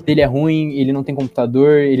internet dele é ruim, ele não tem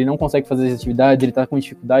computador, ele não consegue fazer as atividades, ele tá com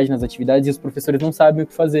dificuldade nas atividades e os professores não sabem o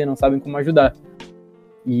que fazer, não sabem como ajudar.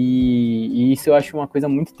 E isso eu acho uma coisa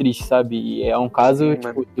muito triste, sabe? E é um caso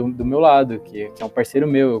tipo, do meu lado, que é um parceiro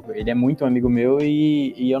meu, ele é muito um amigo meu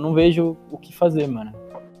e eu não vejo o que fazer, mano.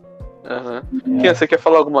 Kian, você quer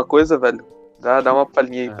falar alguma coisa, velho? Dá uma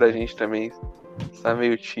palhinha aí pra gente também. Você tá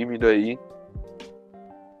meio tímido aí.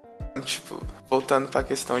 Tipo, voltando pra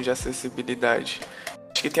questão de acessibilidade.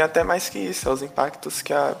 Acho que tem até mais que isso, é os impactos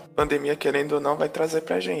que a pandemia, querendo ou não, vai trazer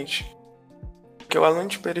pra gente. Porque o aluno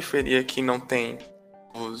de periferia que não tem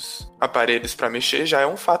os aparelhos pra mexer já é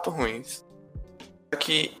um fato ruim. Só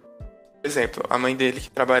que, por exemplo, a mãe dele que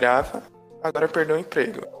trabalhava, agora perdeu o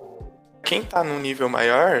emprego. Quem tá num nível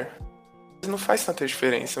maior, não faz tanta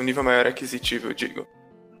diferença, um nível maior aquisitivo, eu digo.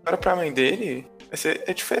 Agora pra mãe dele,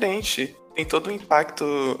 é diferente. Tem todo o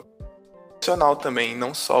impacto emocional também,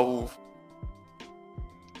 não só o...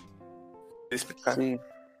 explicar. Sim.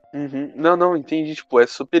 Não, entendi, tipo, é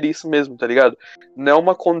super isso mesmo, tá ligado? Não é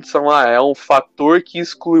uma condição, é um fator que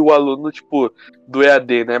exclui o aluno, tipo, do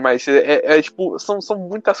EAD, né? Mas tipo, são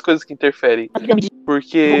muitas coisas que interferem.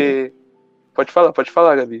 Porque... Pode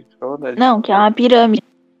falar, Gabi. Fica à vontade. Não, que é uma pirâmide.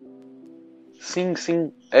 Sim,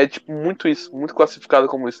 é tipo muito isso, muito classificado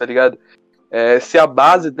como isso, tá ligado? Se a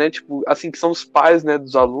base, né, tipo, assim, que são os pais, né,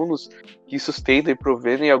 dos alunos que sustentam e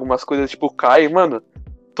provedem algumas coisas, tipo, caem, mano,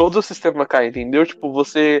 todo o sistema cai, entendeu? Tipo,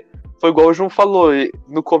 foi igual o João falou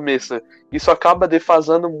no começo, isso acaba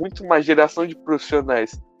defasando muito uma geração de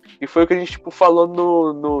profissionais. E foi o que a gente, tipo, falou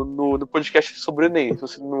no podcast sobre o Enem, se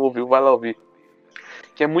você não ouviu, vai lá ouvir.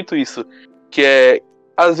 Que é muito isso, que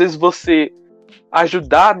às vezes você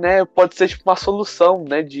ajudar, né, pode ser tipo uma solução,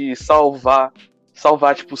 né, de salvar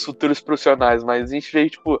tipo os futuros profissionais, mas a gente vê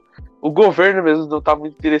tipo o governo mesmo não tá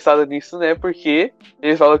muito interessado nisso, né, porque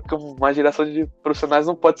eles falam que uma geração de profissionais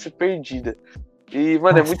não pode ser perdida. E,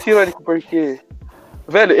 mano, é muito irônico porque,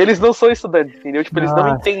 velho, eles não são estudantes, entendeu? Tipo, eles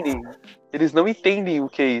não entendem o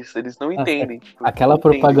que é isso, eles não entendem. Aquela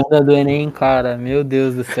propaganda do Enem, cara, meu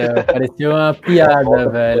Deus do céu, parecia uma piada,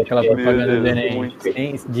 velho, aquela propaganda do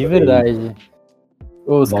Enem, de verdade.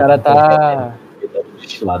 Os caras tá...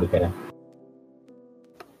 destilado, cara.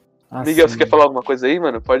 Miguel, você quer falar alguma coisa aí,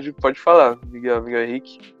 mano? Pode falar, Miguel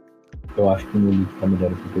Henrique. Eu acho que o Henrique tá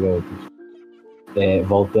melhor que pegar outros.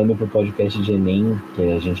 Voltando pro podcast de Enem, que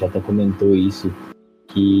a gente até comentou isso,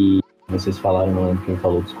 que vocês falaram, não lembro quem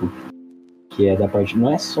falou, desculpa, que é da parte,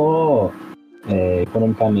 não é só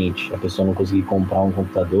economicamente, a pessoa não conseguir comprar um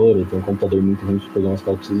computador ou ter um computador muito ruim para os programas que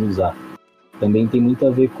ela precisa usar. Também tem muito a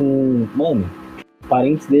ver com, mano,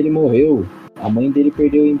 parentes dele morreu, a mãe dele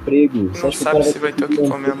perdeu o emprego. Você não sabe se vai ter o que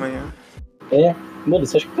comer amanhã. Mano,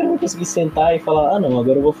 você acha que o cara vai conseguir sentar e falar, não,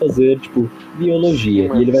 agora eu vou fazer, tipo,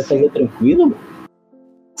 biologia, e ele vai fazer tranquilo?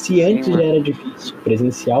 Se antes já era difícil,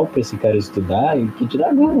 presencial pra esse cara estudar, e que dirá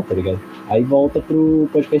agora, tá ligado? Aí volta pro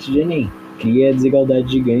podcast de Enem, cria a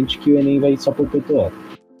desigualdade gigante que o Enem vai só perpetuar.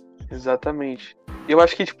 Exatamente. Eu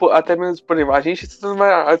acho que, tipo, até mesmo, por exemplo, a gente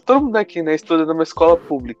estuda todo mundo aqui, né, estuda numa escola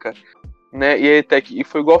pública, né, e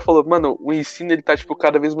foi igual falou, mano, o ensino, ele tá, tipo,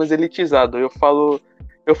 cada vez mais elitizado. Eu falo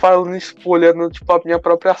nisso, olhando, tipo, a minha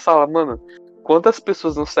própria sala, mano, quantas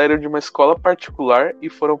pessoas não saíram de uma escola particular e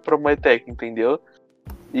foram pra uma ETEC, entendeu?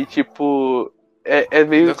 E, tipo, é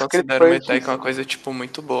meio... Eu considero uma ETEC uma coisa, tipo,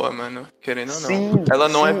 muito boa, mano, querendo ou não. Ela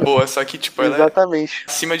não é boa, só que, tipo, ela é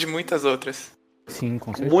acima de muitas outras. Sim,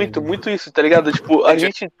 com certeza. Muito isso, tá ligado? Tipo, a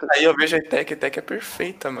gente... Aí eu vejo a ETEC é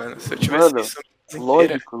perfeita, mano. Se eu tivesse isso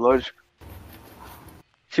lógico.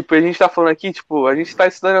 Tipo, a gente tá falando aqui, tipo, a gente tá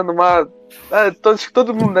estudando numa. Acho que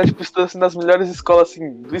todo mundo, né, tipo, estuda assim, nas melhores escolas,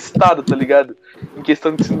 assim, do estado, tá ligado? Em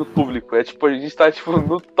questão de ensino público. É tipo, a gente tá, tipo,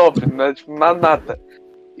 no top, né? Tipo, na nata.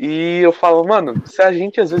 E eu falo, mano, se a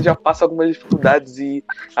gente às vezes já passa algumas dificuldades e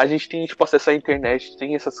a gente tem, tipo, acesso à internet,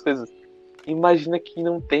 tem essas coisas. Imagina que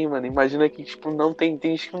não tem, mano. Imagina que, tipo, não tem.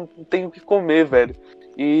 Tem gente que não tem o que comer, velho.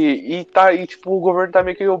 E tipo, o governo tá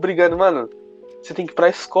meio que obrigando, mano. Você tem que ir pra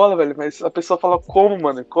escola, velho. Mas a pessoa fala, como,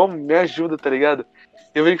 mano? Como? Me ajuda, tá ligado?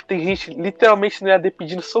 Eu vejo que tem gente literalmente no EAD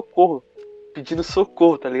pedindo socorro. Pedindo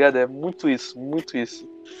socorro, tá ligado? É muito isso, muito isso.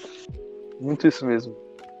 Muito isso mesmo.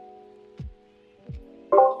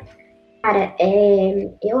 Cara,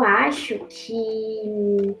 eu acho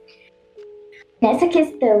que nessa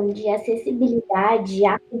questão de acessibilidade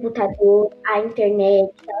a computador, à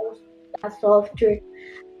internet, a software,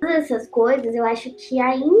 todas essas coisas, eu acho que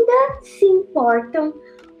ainda se importam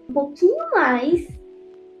um pouquinho mais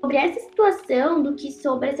sobre essa situação do que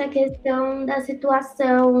sobre essa questão da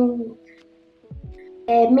situação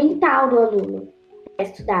mental do aluno para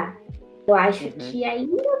estudar. Eu acho que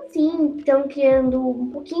ainda assim estão criando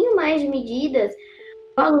um pouquinho mais de medidas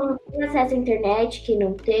para o aluno ter acesso à internet, que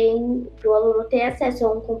não tem, para o aluno ter acesso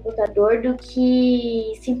a um computador, do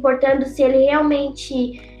que se importando se ele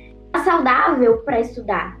realmente está saudável para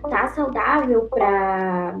estudar, está saudável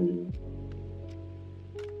para,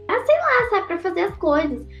 sei lá, sabe, para fazer as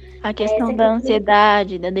coisas. A questão da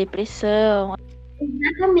ansiedade, da depressão.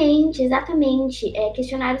 Exatamente.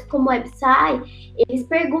 Questionários como o Website, eles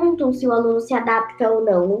perguntam se o aluno se adapta ou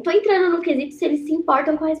não. Não estou entrando no quesito se eles se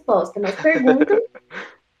importam com a resposta, mas perguntam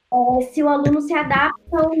se o aluno se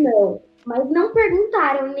adapta ou não. Mas não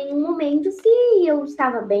perguntaram em nenhum momento se eu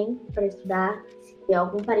estava bem para estudar, se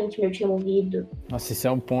algum parente meu tinha morrido. Nossa, isso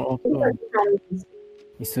é um ponto.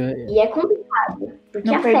 Isso E é complicado, porque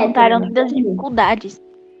não afeta, perguntaram né? nem das dificuldades.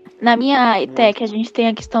 Na minha ETEC, a gente tem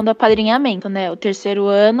a questão do apadrinhamento, né? O terceiro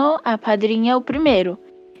ano, a padrinha é o primeiro.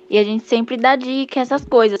 E a gente sempre dá dica, essas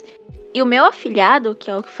coisas. E o meu afilhado,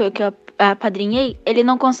 que foi o que eu apadrinhei, ele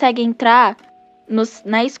não consegue entrar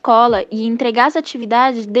na escola e entregar as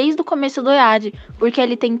atividades desde o começo do EAD. Porque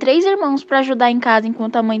ele tem 3 irmãos para ajudar em casa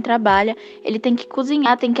enquanto a mãe trabalha. Ele tem que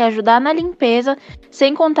cozinhar, tem que ajudar na limpeza.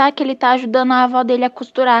 Sem contar que ele tá ajudando a avó dele a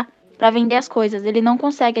costurar para vender as coisas. Ele não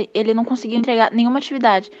conseguiu entregar nenhuma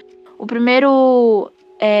atividade.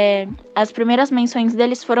 As primeiras menções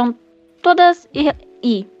deles foram todas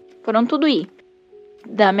I. Foram tudo I.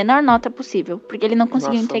 Da menor nota possível. Porque ele não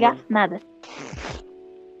conseguiu entregar nada.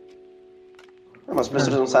 Mas os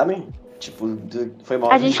professores não sabem? Tipo, foi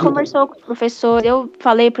mal. A gente conversou com os professores. Eu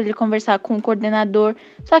falei pra ele conversar com o coordenador.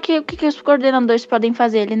 Só que o que os coordenadores podem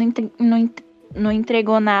fazer? Ele não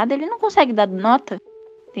entregou nada. Ele não consegue dar nota.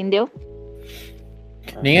 Entendeu?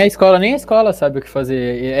 Nem a escola sabe o que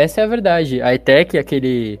fazer. Essa é a verdade. A ETEC,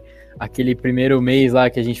 aquele primeiro mês lá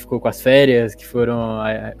que a gente ficou com as férias, que foram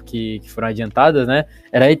adiantadas, né?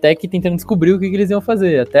 Era a ETEC tentando descobrir o que eles iam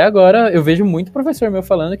fazer. Até agora, eu vejo muito professor meu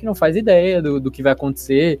falando que não faz ideia do que vai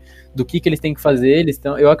acontecer, do que eles têm que fazer.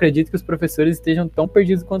 Eu acredito que os professores estejam tão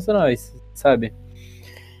perdidos quanto nós, sabe?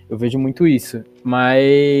 Eu vejo muito isso.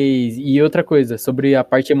 E outra coisa, sobre a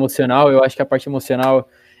parte emocional, eu acho que a parte emocional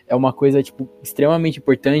é uma coisa, tipo, extremamente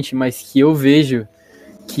importante, mas que eu vejo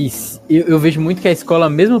eu vejo muito que a escola,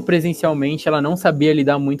 mesmo presencialmente, ela não sabia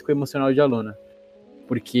lidar muito com o emocional de aluna.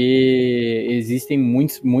 Porque existem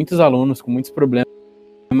muitos alunos com muitos problemas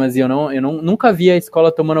e eu nunca vi a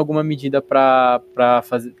escola tomando alguma medida para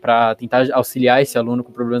tentar auxiliar esse aluno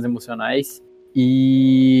com problemas emocionais.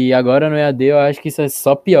 E agora no EAD eu acho que isso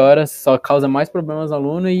só piora, só causa mais problemas no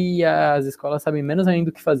aluno e as escolas sabem menos ainda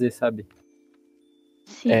o que fazer, sabe?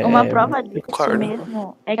 Sim, uma prova disso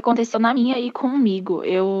mesmo é que aconteceu na minha e comigo.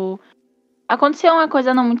 Aconteceu uma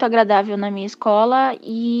coisa não muito agradável na minha escola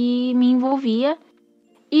e me envolvia.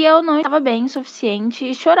 E eu não estava bem o suficiente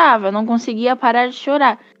e chorava, eu não conseguia parar de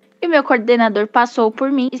chorar. E o meu coordenador passou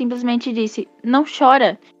por mim e simplesmente disse, não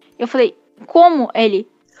chora. Eu falei, como? Ele,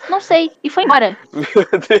 não sei, e foi embora. Meu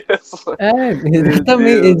Deus.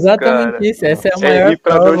 Exatamente isso. Essa é a maior rir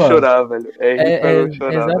pra prova. não chorar, velho. Rir pra não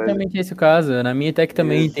chorar, exatamente velho. esse o caso. Na minha ETEC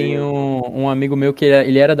também tem um amigo meu que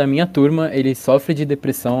ele era da minha turma, ele sofre de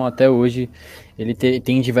depressão até hoje. Ele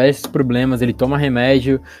tem diversos problemas, ele toma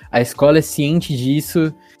remédio, a escola é ciente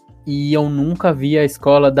disso. E eu nunca vi a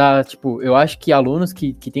escola dar, tipo, eu acho que alunos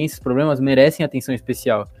que têm esses problemas merecem atenção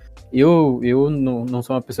especial. Eu não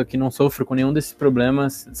sou uma pessoa que não sofro com nenhum desses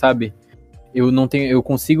problemas, sabe? Eu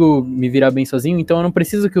consigo me virar bem sozinho, então eu não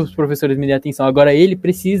preciso que os professores me dêem atenção. Agora ele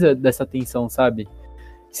precisa dessa atenção, sabe?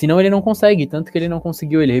 Senão ele não consegue, tanto que ele não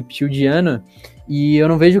conseguiu, ele repetiu de ano, e eu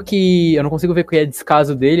não consigo ver que é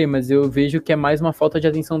descaso dele, mas eu vejo que é mais uma falta de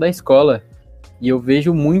atenção da escola. E eu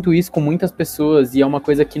vejo muito isso com muitas pessoas, e é uma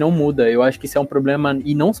coisa que não muda. Eu acho que isso é um problema,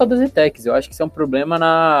 e não só das ETECs, eu acho que isso é um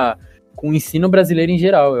problema com o ensino brasileiro em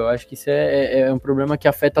geral. Eu acho que isso é um problema que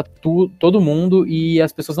afeta todo mundo, e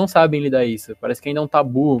as pessoas não sabem lidar isso. Parece que ainda é um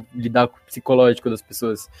tabu lidar com o psicológico das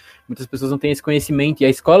pessoas. Muitas pessoas não têm esse conhecimento, e a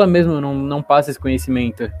escola mesmo não passa esse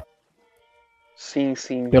conhecimento. Sim,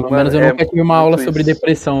 sim. Pelo Mano, menos eu nunca tive uma muito aula sobre isso.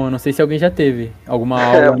 depressão. Eu não sei se alguém já teve alguma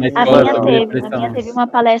aula na A escola minha sobre teve. A depressão. minha teve uma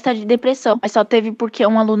palestra de depressão, mas só teve porque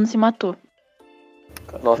um aluno se matou.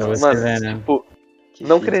 Nossa, Pra você mano, ver, né? tipo, Que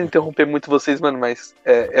não fita. querendo interromper muito vocês, mano, mas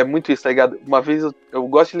é muito isso, tá ligado? Uma vez eu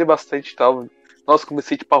gosto de ler bastante e tal. Nossa,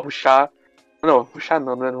 comecei, tipo, a rushar. Não, rushar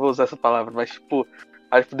não, né? Não vou usar essa palavra, mas, tipo,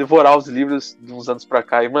 a tipo, devorar os livros de uns anos pra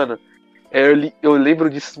cá. E, mano, eu lembro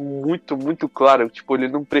disso muito, muito claro. Tipo,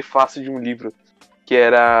 olhando um prefácio de um livro que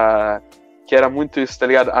era muito isso, tá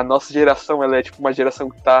ligado? A nossa geração, ela é, tipo, uma geração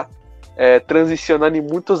que tá transicionando em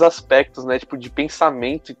muitos aspectos, né? Tipo, de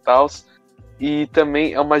pensamento e tal. E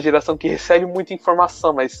também é uma geração que recebe muita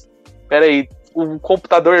informação, mas peraí, um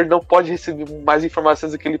computador não pode receber mais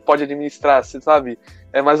informações do que ele pode administrar, você sabe?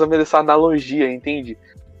 É mais ou menos essa analogia, entende?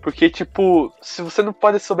 Porque, tipo, se você não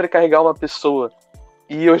pode sobrecarregar uma pessoa,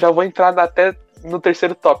 e eu já vou entrar até no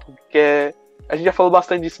terceiro tópico, que é. A gente já falou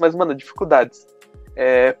bastante disso, mas, mano, dificuldades.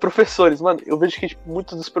 Professores, mano, eu vejo que tipo,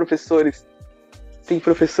 muitos dos professores. Tem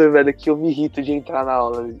professor, velho, que eu me irrito de entrar na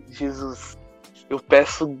aula. Jesus. Eu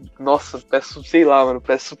peço, sei lá, mano,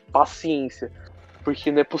 peço paciência.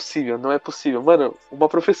 Porque não é possível, não é possível. Mano, uma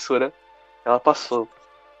professora, ela passou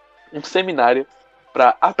um seminário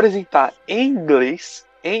pra apresentar em inglês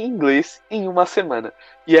em uma semana.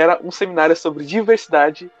 E era um seminário sobre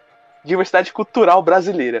diversidade cultural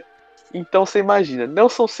brasileira. Então você imagina, não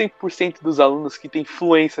são 100% dos alunos que têm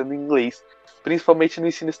fluência no inglês, principalmente no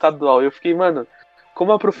ensino estadual. Eu fiquei, mano,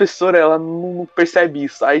 como a professora ela não percebe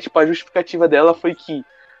isso. Aí, tipo, a justificativa dela foi que,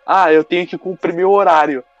 eu tenho que cumprir meu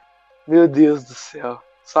horário. Meu Deus do céu.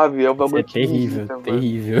 Sabe, é um Isso é bagulho que me terrível, irrita, mano.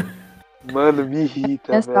 terrível. Mano, me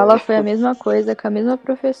irrita, Minha velho. sala foi a mesma coisa com a mesma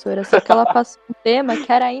professora, só que ela passou um tema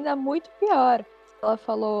que era ainda muito pior. Ela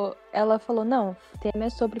falou, não, o tema é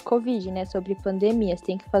sobre Covid, né? Sobre pandemia. Você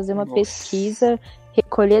tem que fazer uma Nossa. pesquisa,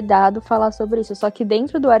 recolher dado, falar sobre isso. Só que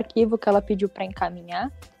dentro do arquivo que ela pediu para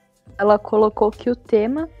encaminhar, ela colocou que o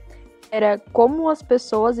tema era como as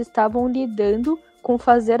pessoas estavam lidando com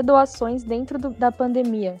fazer doações dentro da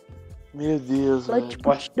pandemia. Meu Deus, Ela, velho.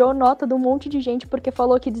 tipo, tirou nota de um monte de gente porque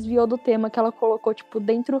falou que desviou do tema que ela colocou, tipo,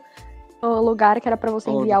 dentro do lugar que era pra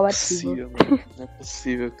você enviar não o é arquivo. possível, mano. Não é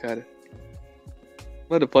possível, cara.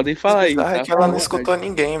 Mano, podem falar aí, bizarro tá? é que ela não escutou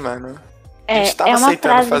ninguém, mano. A É, gente tava é uma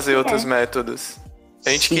aceitando frase fazer que outros métodos. A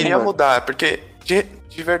gente Sim, queria mano. mudar, porque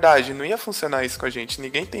de verdade, não ia funcionar isso com a gente.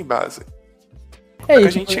 Ninguém tem base. É Só que a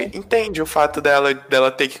isso. gente entende o fato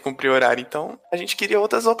dela ter que cumprir horário. Então, a gente queria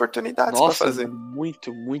outras oportunidades pra Nossa, fazer. mano,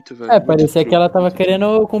 muito, muito, velho. Muito Parecia que ela tava muito.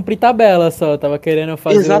 querendo cumprir tabela só. Tava querendo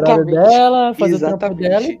fazer o horário Exatamente. dela, fazer o trampo Exatamente.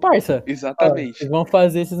 dela e parça. Ó, Exatamente. vocês vão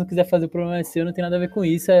fazer, se vocês não quiserem fazer, o problema é seu, não tem nada a ver com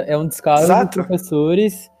isso. É um descaso dos Exato.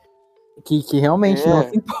 professores que realmente não É.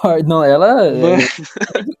 se importa. Não, ela Mano.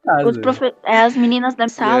 é de casa. As meninas da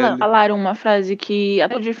sala Velho. falaram uma frase que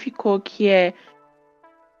até hoje ficou, que é: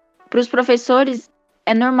 para os professores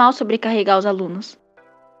é normal sobrecarregar os alunos.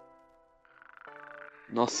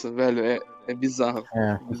 Nossa, velho, é bizarro. Isso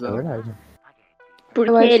é Bizarro. verdade. Porque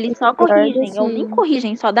Eu acho eles que só o pior corrigem, ou desse- nem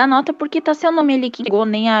corrigem, só dá nota porque tá seu nome ali que ligou,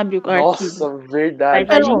 nem abre o arquivo. Nossa, verdade.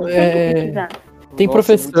 Mas a Não, gente tem que pesquisar. Tem Nossa,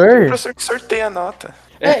 professor. Tem professor que sorteia a nota.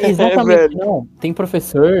 Exatamente, velho. não. Tem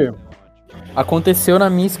professor. Aconteceu na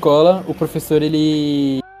minha escola, o professor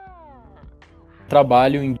ele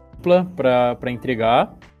trabalho em dupla pra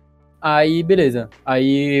entregar. Aí, beleza.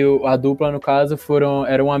 Aí a dupla, no caso,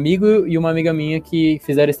 era um amigo e uma amiga minha que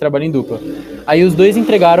fizeram esse trabalho em dupla. Aí os dois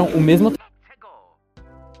entregaram o mesmo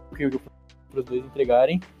trabalho para os dois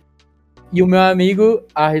entregarem. E o meu amigo,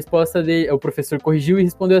 a resposta dele, o professor corrigiu e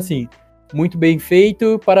respondeu assim: muito bem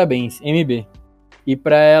feito, parabéns, MB. E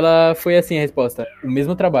pra ela foi assim a resposta: o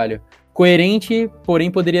mesmo trabalho. Coerente,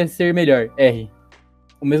 porém poderia ser melhor. R.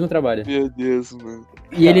 O mesmo trabalho. Meu Deus, mano.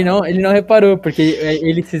 E ele não reparou, porque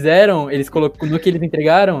eles colocou no que eles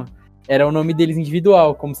entregaram, era o nome deles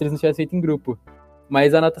individual, como se eles não tivessem feito em grupo.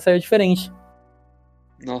 Mas a nota saiu diferente.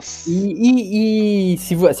 Nossa. E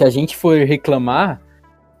se a gente for reclamar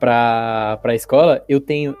pra escola, eu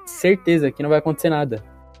tenho certeza que não vai acontecer nada.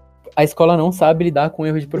 A escola não sabe lidar com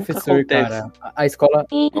erro de professor, acontece. cara. A escola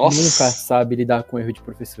Nossa. nunca sabe lidar com erro de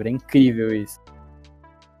professor. É incrível isso.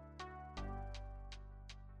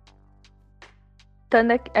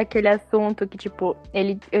 voltando àquele assunto que, tipo,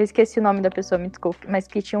 eu esqueci o nome da pessoa, me desculpe, mas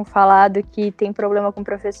que tinham falado que tem problema com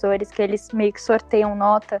professores, que eles meio que sorteiam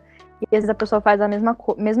nota, e às vezes a pessoa faz a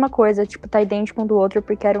mesma coisa, tipo, tá idêntico um do outro,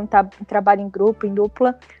 porque era um trabalho em grupo, em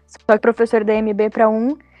dupla, só que o professor dá MB pra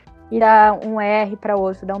um e dá um R pra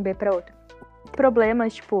outro, dá um B pra outro.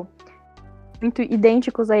 Problemas, tipo, muito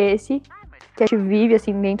idênticos a esse, que a gente vive,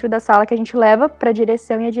 assim, dentro da sala, que a gente leva pra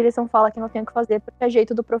direção e a direção fala que não tem o que fazer porque é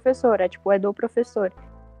jeito do professor, é do professor.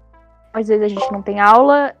 Às vezes a gente não tem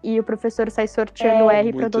aula e o professor sai sorteando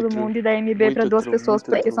R pra todo mundo e dá MB pra duas pessoas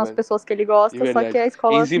porque são as pessoas que ele gosta, só que a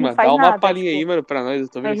escola Enzima, não faz dá uma nada. palhinha tipo, aí, mano, pra nós. Eu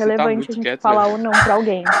tô é vendo que você tá irrelevante muito a gente quieto, falar velho. ou não pra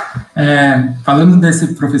alguém. Falando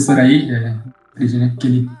desse professor aí, né, que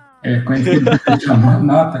ele é conhecido por chamar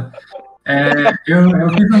nota, eu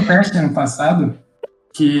fiz um teste ano passado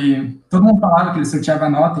que todo mundo falava que ele sorteava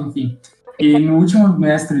nota, enfim. E no último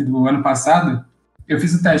semestre do ano passado, eu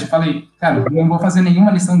fiz o teste, falei, cara, não vou fazer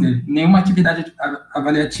nenhuma lição dele, nenhuma atividade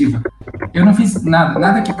avaliativa. Eu não fiz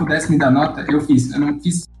nada que pudesse me dar nota, eu fiz. Eu não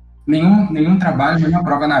fiz nenhum trabalho, nenhuma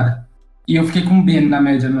prova, nada. E eu fiquei com um B na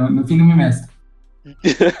média no fim do bimestre.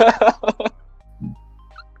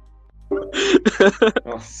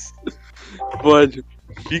 Nossa. Pode.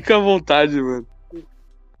 Fica à vontade, mano.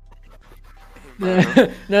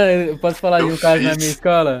 Não, eu posso falar de um caso na minha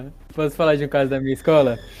escola? Posso falar de um caso da minha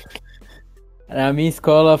escola? Na minha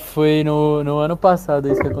escola foi no ano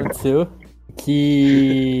passado isso que aconteceu,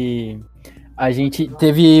 que a gente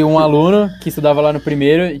teve um aluno que estudava lá no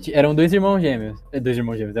primeiro, eram dois irmãos gêmeos,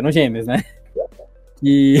 eram gêmeos, né?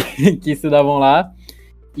 Que estudavam lá,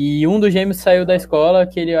 e um dos gêmeos saiu da escola,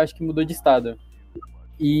 que ele acho que mudou de estado.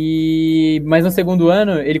 Mas no segundo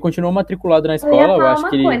ano, ele continuou matriculado na escola, eu acho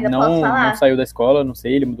que ele não saiu da escola, não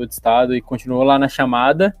sei, ele mudou de estado e continuou lá na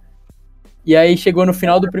chamada. E aí chegou no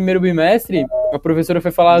final do primeiro bimestre, a professora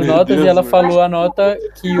foi falar as notas e ela falou a nota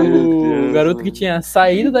que o garoto que tinha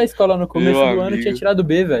saído da escola no começo do ano tinha tirado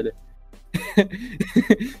B, velho.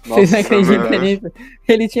 Vocês não acreditam nisso?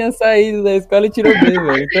 Ele tinha saído da escola e tirou B,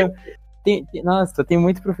 velho. Então, tem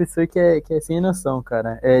muito professor que é sem noção,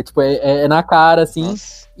 cara. É na cara, assim.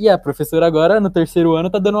 Nossa. E a professora agora, no terceiro ano,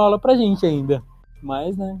 tá dando aula pra gente ainda.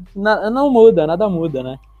 Mas, né, não muda, nada muda,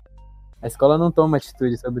 né? A escola não toma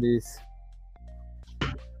atitude sobre isso.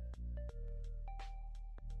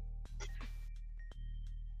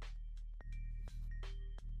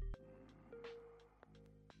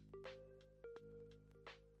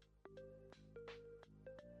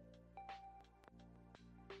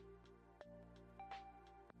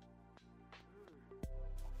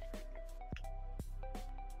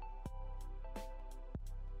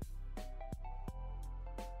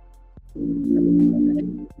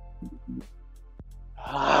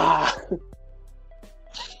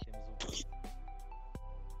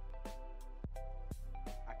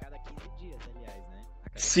 A cada 15 dias, aliás,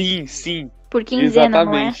 né? Sim. Por quinzena,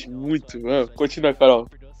 exatamente, não é? muito. Continua, Carol.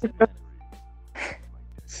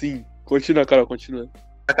 Sim, continua, Carol, continua.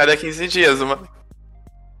 A cada 15 dias, uma.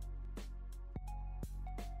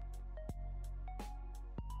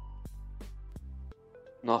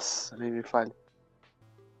 Nossa, nem me fale.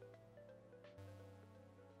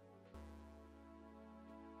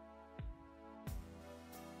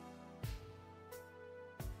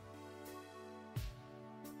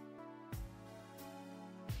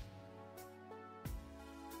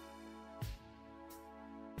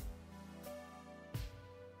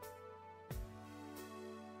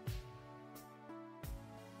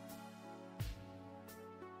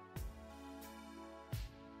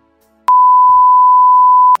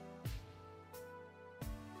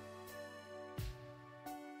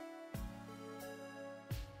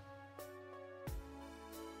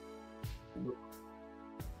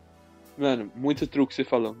 Mano, muito true que você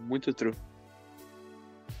falou, muito true.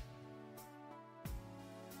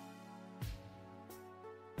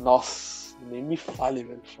 Nossa, nem me fale,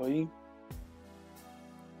 velho. Foi.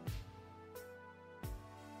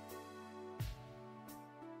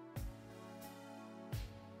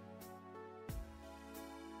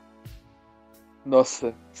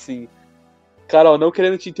 Nossa, sim. Carol, não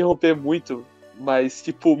querendo te interromper muito, mas,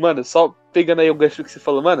 tipo, mano, só pegando aí o gancho que você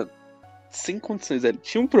falou, mano, sem condições, velho.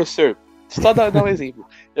 Tinha um professor, só dar um exemplo.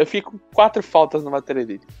 Eu fiquei com 4 faltas na matéria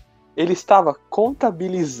dele. Ele estava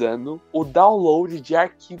contabilizando o download de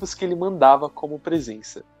arquivos que ele mandava como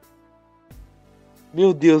presença.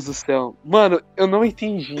 Meu Deus do céu. Mano, eu não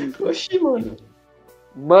entendi. Oxi, mano.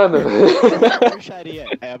 Mano.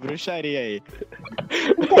 É a bruxaria aí.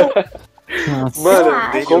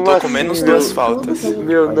 Mano, Dele como eu tô assim, com menos meu? 2 faltas.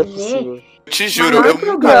 Meu, não é possível. Te juro, maior eu nunca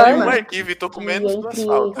vi um problema arquivo e tô com que menos duas entre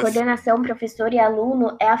faltas. coordenação, professor e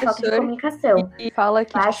aluno é a falta de Professor comunicação. E fala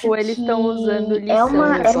que, Eu acho tipo, eles estão usando que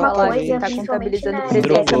lição é pra uma falar coisa, que tá principalmente contabilizando na presença,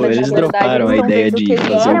 década mas de na Eles 90, verdade droparam eles a estão ideia vendo de que eles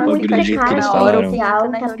fazer era o não muito bagulho do jeito que eles na precário, hora falaram. social,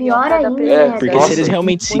 na tá reunião, pior cada ainda É, nessa Porque se eles nossa.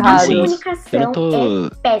 realmente A seguissem, eu não comunicação tô é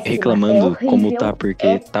péssima, é reclamando horrível, como tá, porque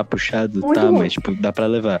é tá puxado, muito tá, ruim. mas tipo, dá pra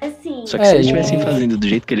levar. Assim, Só que se eles É, estivessem fazendo do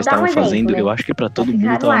jeito que eles vou dar um estavam exemplo, fazendo, eu né? acho que pra Pra todo mundo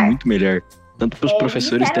ficar no tava ar. muito melhor. Tanto pros Eles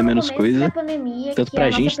professores ter disseram no menos começo da coisa, pandemia tanto que pra a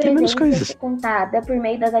nossa gente ter menos presença ia coisas. ser contada por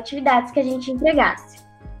meio das atividades que a gente entregasse.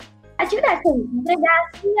 Atividades que a gente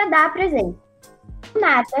entregasse ia dar a presença.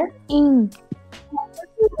 Nada. Sim.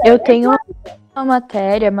 Eu tenho uma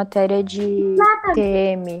matéria de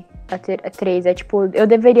TM, a 3. É tipo, eu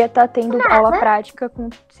deveria estar tendo aula prática com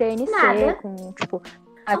CNC, Nada. com, tipo,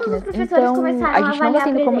 Todos os máquinas. professores Então, começaram a a gente não avaliar tá a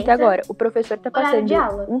tendo como até presença agora. O professor tá no horário de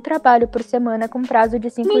passando aula. um trabalho por semana com prazo de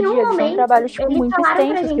 5 Em nenhum dias. São momento, trabalhos, tipo, eles muito falaram pra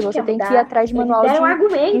extensos, que gente que você ia tem que ir mudar. atrás de Eles manual deram de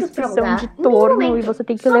argumentos pra inscrição mudar. de Em nenhum torno, e momento. você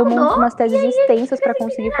tem que Só ler mudou umas teses e aí extensas pra não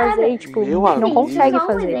conseguir nada. fazer, e, tipo, Meu não amigo. consegue Só um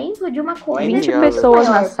fazer. exemplo de uma coisa 20 Genial, muito pessoas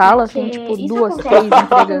na maior, sala, porque tem, tipo, isso 2, acontece 3 em entregando as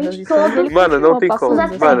praticamente lições, e ele Mano, não continua tem passando. os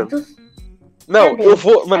como. Mano, aspectos. não, Cadê?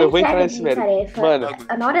 mano, A eu vou entrar entrega nesse de mérito. tarefa, Mano,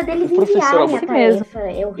 na hora deles o professor enviarem a Assim mesmo. tarefa,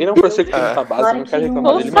 é ele é um horrível. professor que tem muita Na base, eu hora não quero que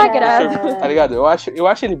reclamar não dele, mas é um Consagrado. professor, tá ligado? Eu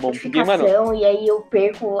acho ele bom, porque, mano, explicação, e aí eu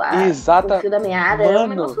perco o fio da meada, é um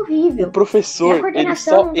mano, negócio o horrível. E a professor, ele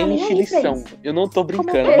coordenação só não tá nem enche aí pra lição. isso. Eu não tô Como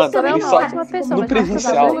brincando, pessoa, mano, é ele uma só, ótima pessoa, no mas como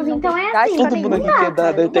presencial, alunos não Então tem é prática assim, todo mundo nenhuma. aqui que é não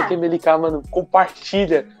dá, da não dá. TQMLK, mano,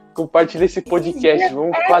 compartilha esse podcast,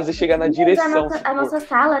 vamos fazer chegar na direção. A nossa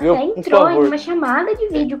sala Meu, até por entrou em favor. uma chamada de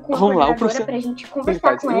vídeo com a Vamos lá, o coordenadora professor, pra gente ele conversar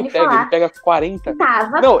faz, com ele ela e falar pega 40. que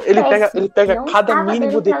tava Não, ele péssimo, pega não cada estava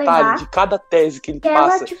mínimo dando pra detalhe levar. de cada tese que ele E ela,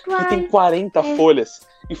 passa, tipo, que tem ai, 40 folhas,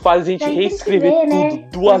 e faz a gente daí tem que reescrever ver, tudo né?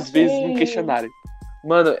 duas Porque vezes no questionário.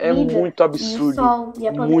 Mano, é vida muito e o absurdo. sol e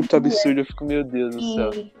a Muito pandemia, absurdo. Eu fico, meu Deus do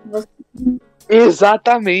céu.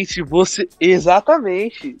 e você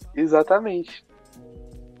Exatamente.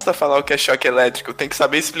 Pra falar o que é choque elétrico, tem que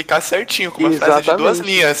saber explicar certinho, com uma frase de 2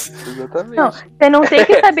 linhas. Exatamente. Não, você não tem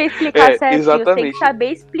que saber explicar certinho, você tem exatamente. que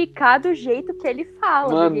saber explicar do jeito que ele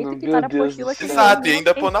fala, Mano, do jeito que meu tá na Deus apostila do que céu. Exato, você e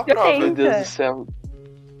ainda não pôr na tem prova. Meu Deus do tenta. céu.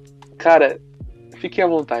 Cara, fiquem à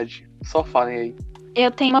vontade. Só falem aí. Eu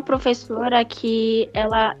tenho uma professora que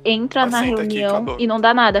ela entra na Senta aqui, reunião acabou. e não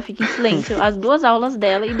dá nada, fica em silêncio. As 2 aulas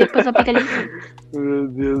dela e depois ela pega ali. Meu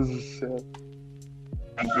Deus do céu.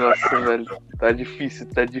 Nossa, velho. Tá difícil.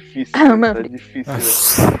 Mano. Tá difícil,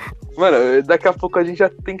 velho. Mano, daqui a pouco a gente já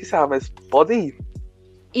tem que encerrar, mas podem ir.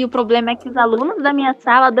 E o problema é que os alunos da minha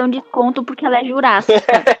sala dão desconto porque ela é jurássica.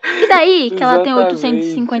 E daí que ela tem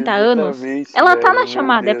 850 anos, exatamente, ela tá velho, na meu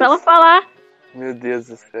chamada, é pra Deus. ela falar. Meu Deus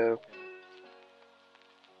do céu.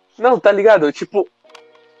 Não, tá ligado? Tipo.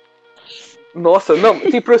 Nossa, não,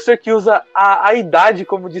 tem professor que usa a idade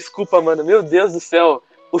como desculpa, mano. Meu Deus do céu.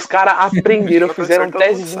 Os caras aprenderam, fizeram Professor, todo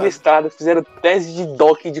tese mundo de sabe. mestrado, fizeram tese de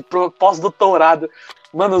doc, de pós-doutorado.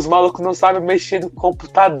 Mano, os malucos não sabem mexer no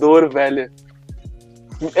computador, velho.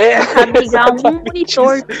 Sabe ligar um exatamente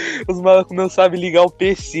monitor. isso. Os malucos não sabem ligar o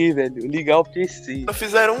PC, velho. Ligar o PC. Só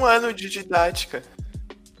fizeram 1 ano de didática.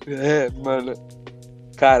 É, mano.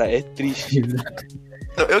 Cara, é triste.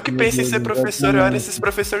 Eu que Meu penso em Deus, ser professor, eu exatamente. olho esses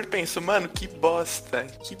professores e penso, mano, que bosta.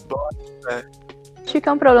 Acho que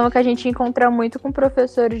é um problema que a gente encontra muito com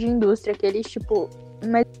professores de indústria, que eles, tipo...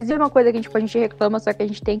 Mas é uma coisa que, tipo, a gente reclama, só que a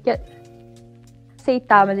gente tem que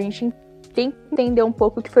aceitar, mas a gente tem que entender um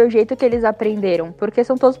pouco que foi o jeito que eles aprenderam. Porque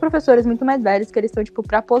são todos professores muito mais velhos, que eles estão, tipo,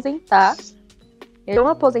 pra aposentar. Eles são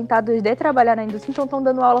aposentados de trabalhar na indústria, então estão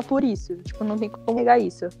dando aula por isso. Tipo, não tem como negar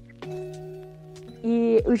isso.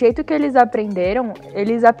 E o jeito que eles aprenderam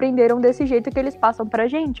desse jeito que eles passam pra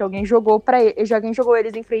gente. Alguém jogou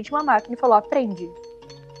eles em frente a uma máquina e falou, aprende.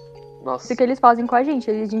 Nossa. Isso que eles fazem com a gente.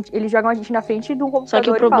 Eles jogam a gente na frente de um computador. Só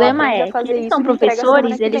que o e falam, problema "Aprende a é que fazer eles isso são e entrega semana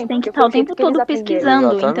professores, que eles vem", têm que porque estar foi o tempo jeito que eles todo aprenderam. pesquisando.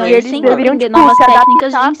 Então Exatamente, eles têm que mano. aprender Tipo, novas se adaptar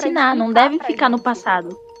técnicas de pra ensinar, não explicar deve pra ficar no gente.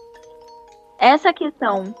 passado. Essa é a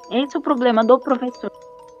questão, esse é o problema do professor.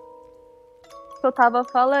 Eu tava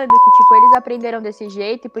falando que, tipo, eles aprenderam desse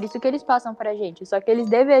jeito e por isso que eles passam pra gente. Só que eles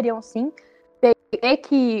deveriam, sim,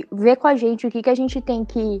 ver com a gente o que a gente tem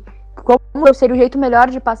que... Como seria o jeito melhor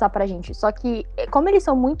de passar pra gente. Só que, como eles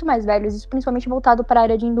são muito mais velhos, isso principalmente voltado pra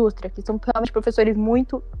área de indústria, que são realmente professores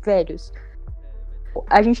muito velhos.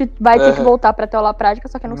 A gente vai ter que voltar pra ter aula prática,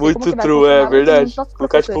 só que eu não sei Muito como que vai true, funcionar. é porque verdade. muitos nossos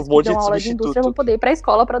Colocar, tipo, um professores monte que dão de aula de indústria substituto. vão poder ir pra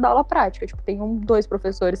escola pra dar aula prática. Tipo, tem 2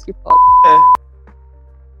 professores que podem.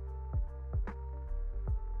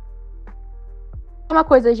 Uma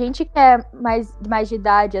coisa, a gente que é mais de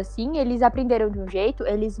idade, assim, eles aprenderam de um jeito,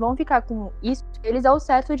 eles vão ficar com isso, eles é o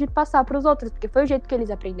certo de passar pros outros, porque foi o jeito que eles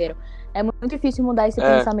aprenderam. É muito difícil mudar esse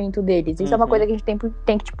pensamento deles. Isso é uma coisa que a gente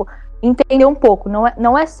tem que, tipo, entender um pouco.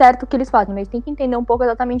 Não é certo o que eles fazem, mas tem que entender um pouco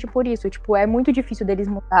exatamente por isso. Tipo, é muito difícil deles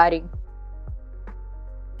mudarem.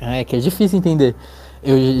 É que é difícil entender.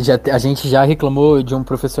 A gente já reclamou de um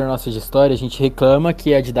professor nosso de história, a gente reclama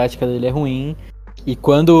que a didática dele é ruim. E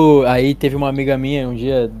quando aí teve uma amiga minha um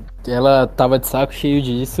dia, ela tava de saco cheio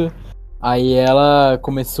disso. Aí ela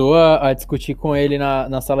começou a discutir com ele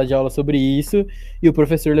na sala de aula sobre isso. E o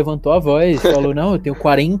professor levantou a voz, falou: não, eu tenho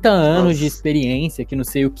 40 anos de experiência, que não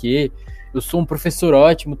sei o quê. Eu sou um professor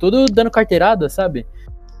ótimo, todo dando carteirada, sabe?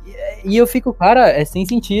 E eu fico, cara, é sem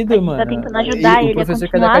sentido, mano. Tá tentando ajudar ele o professor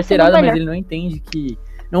quer dar carteirada, mas ele não entende que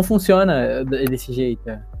não funciona desse jeito.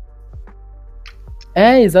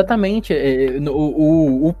 Exatamente.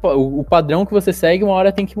 O padrão que você segue, uma hora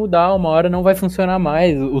tem que mudar, uma hora não vai funcionar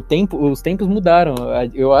mais. Os tempos mudaram,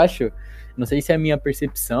 eu acho. Não sei se é a minha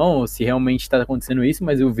percepção, ou se realmente está acontecendo isso,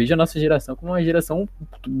 mas eu vejo a nossa geração como uma geração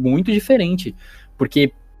muito diferente.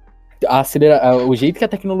 Porque o jeito que a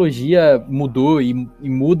tecnologia mudou e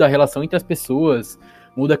muda a relação entre as pessoas,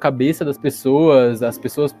 muda a cabeça das pessoas, as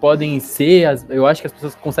pessoas podem ser, eu acho que as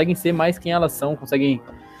pessoas conseguem ser mais quem elas são, conseguem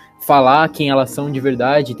falar quem elas são de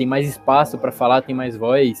verdade, tem mais espaço para falar, tem mais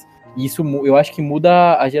voz, e isso eu acho que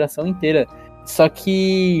muda a geração inteira. Só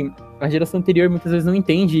que a geração anterior muitas vezes não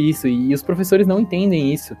entende isso, e os professores não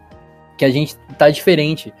entendem isso, que a gente tá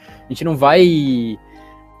diferente, a gente não vai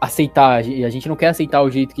aceitar, a gente não quer aceitar o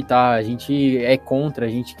jeito que tá, a gente é contra, a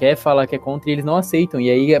gente quer falar que é contra e eles não aceitam, e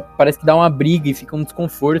aí parece que dá uma briga e fica um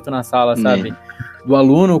desconforto na sala, sabe? Do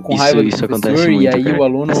aluno com raiva do professor, muito, e aí cara. o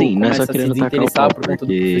aluno assim, não é só começa a se querendo tacar o desinteressar pau, por conta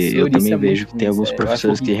do porque professor. eu também isso vejo que tem alguns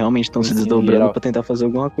professores que realmente estão se desdobrando pra tentar fazer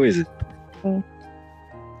alguma coisa.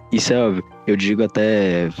 Isso é óbvio. Eu digo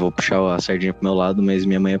até, vou puxar a sardinha pro meu lado, mas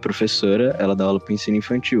minha mãe é professora, ela dá aula pro ensino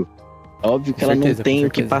infantil. Óbvio que ela não tem o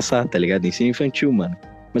que passar, tá ligado? Ensino infantil, mano.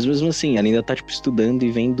 Mas mesmo assim, ela ainda tá, tipo, estudando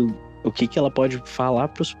e vendo o que ela pode falar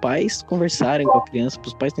pros pais conversarem com a criança,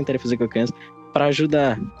 pros pais tentarem fazer com a criança pra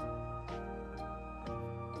ajudar.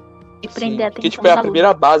 E prender a atenção. Que, tipo, é a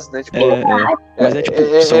primeira base, né? Tipo, Mas é, tipo,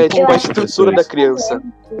 são tipo a estrutura da criança.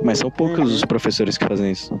 Mas são poucos os professores que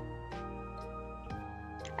fazem isso.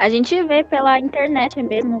 A gente vê pela internet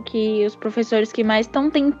mesmo que os professores que mais estão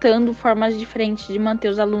tentando formas diferentes de manter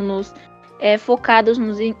os alunos focados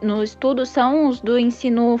no estudo são os do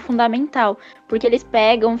ensino fundamental. Porque eles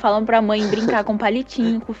falam pra mãe brincar com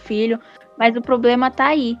palitinho, com o filho. Mas o problema tá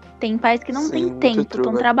aí. Tem pais que não têm tempo,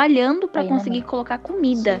 estão trabalhando pra conseguir colocar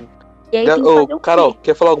comida. Sim. E aí tem que fazer o quê? Carol,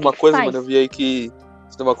 quer falar alguma coisa, mano? Eu vi aí que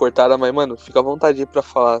você deu uma cortada, mas, mano, fica à vontade aí pra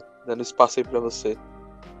falar, dando espaço aí pra você.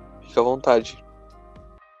 Fica à vontade.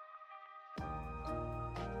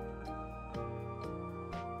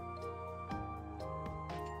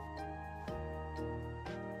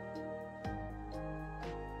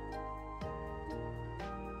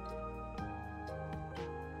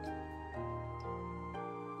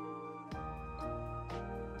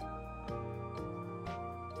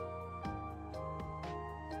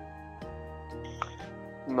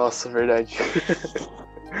 Nossa, verdade.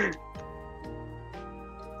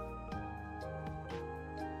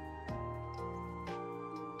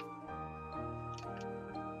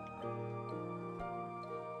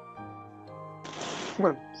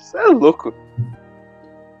 Mano, você é louco.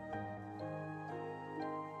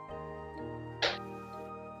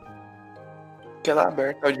 Aquela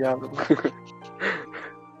aberta ao diálogo.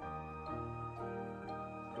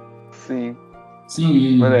 Sim.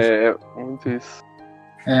 Sim. Mano, é muito isso.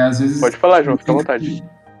 Às vezes... Pode falar, João, fica à vontade.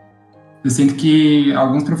 Eu sinto que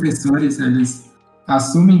alguns professores, eles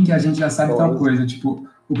assumem que a gente já sabe tal coisa. Tipo,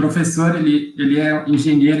 o professor, ele é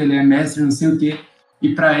engenheiro, ele é mestre, não sei o quê.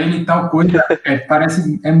 E para ele, tal coisa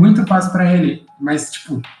é muito fácil para ele. Mas,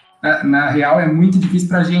 tipo, na real, é muito difícil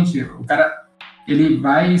pra gente. O cara, ele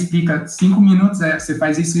vai e explica 5 minutos, você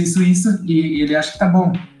faz isso, e ele acha que tá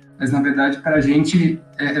bom. Mas, na verdade, pra gente,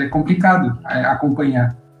 é complicado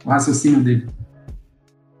acompanhar o raciocínio dele.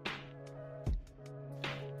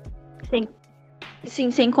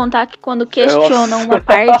 Sim, sem contar que quando questionam uma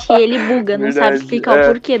parte, ele buga, não sabe explicar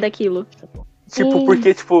o porquê daquilo. Tipo,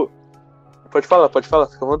 porque, tipo... Pode falar, fica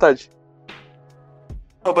à vontade.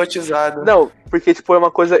 Robotizado. Não, porque, tipo, é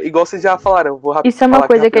uma coisa, igual vocês já falaram, vou rapidinho isso é uma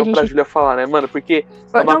coisa que a gente... pra Júlia falar, né, mano? Porque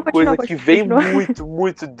é uma coisa que vem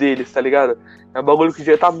muito deles, tá ligado? É um bagulho que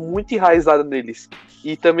já tá muito enraizado neles.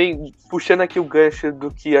 E também, puxando aqui o gancho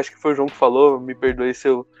do que acho que foi o João que falou, me perdoe se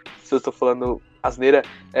eu tô falando asneira.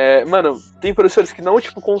 Mano, tem professores que não,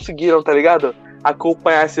 tipo, conseguiram, tá ligado?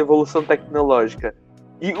 acompanhar essa evolução tecnológica.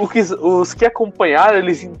 E os que acompanharam,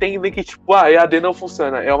 eles entendem que, tipo, EAD não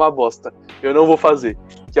funciona, é uma bosta, eu não vou fazer.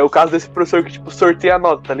 Que é o caso desse professor que, tipo, sorteia a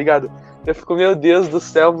nota, tá ligado? Eu fico, meu Deus do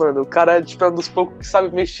céu, mano, o cara, tipo, é um dos poucos que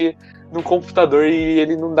sabe mexer no computador e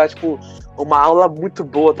ele não dá, tipo, uma aula muito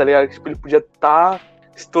boa, tá ligado? Tipo, ele podia estar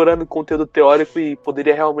estourando conteúdo teórico e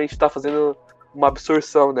poderia realmente estar fazendo uma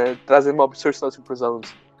absorção, né? Trazendo uma absorção, assim, pros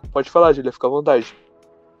alunos. Pode falar, Julia, fica à vontade.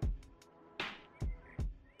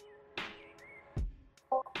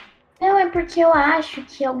 Não, é porque eu acho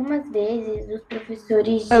que algumas vezes os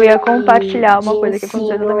professores Eu ia compartilhar uma coisa que ensino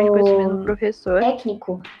aconteceu exatamente com esse mesmo professor.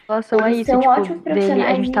 técnico, Em relação a eles isso, são tipo, ótimos dele, a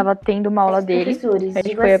profissionais gente e tava tendo uma aula dele. professores, A gente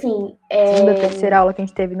digo foi assim, a segunda, terceira aula que a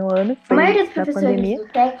gente teve no ano, a foi maioria dos da professores pandemia. do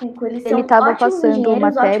técnico, eles Ele são tava ótimos passando engenheiros,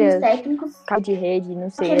 ótimos matérias, técnicos, cabo de rede, não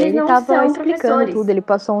só sei. que eles Ele não tava são explicando professores, tudo, ele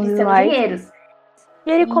passou uns eles são slides. engenheiros. E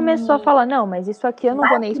ele começou a falar, não, mas isso aqui eu não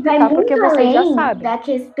vou nem Vai explicar porque muito vocês já além sabem. da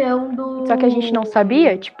questão do... Só que a gente não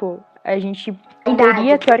sabia, tipo, a gente idade,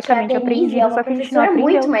 teria porque teoricamente a Denise é aprendido, uma só que a gente não professora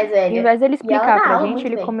muito aprendeu. mais Ao velha. invés dele E ela explicar dá pra aula gente, muito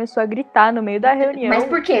ele bem. começou a gritar no meio da reunião. Mas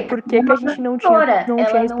por quê? Por que que a gente não tinha Ela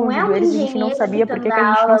respondido não é uma eles, a gente não engenheira sabia por que tentando que a dar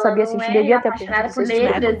gente aula, não sabia se ela a gente não devia é ter apaixonada aprendido, por se a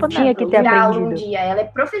gente letras, tinha que ter dar aula um aprendido. dia. Ela é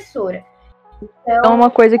professora. Então é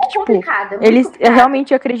uma coisa que, tipo, complicado, é muito eles complicado.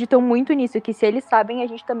 realmente acreditam muito nisso, que se eles sabem, a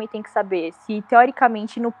gente também tem que saber. Se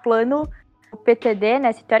teoricamente no plano do PTD,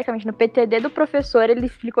 né, se teoricamente no PTD do professor, ele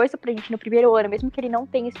explicou isso pra gente no primeiro ano, mesmo que ele não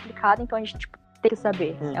tenha explicado, então a gente, tipo, tem que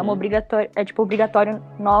saber. É uma obrigatório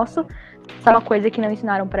nosso, isso é uma coisa que não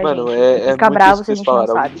ensinaram pra Mano, gente. é Ficar muito bravo isso se a que gente vocês não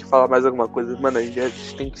falaram. sabe. Alguém quer falar mais alguma coisa? Mano, a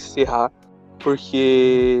gente tem que encerrar,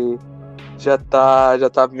 porque já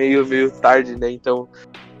tá meio tarde, né? Então,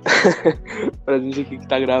 pra gente aqui que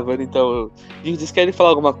tá gravando, então... Gente, vocês querem falar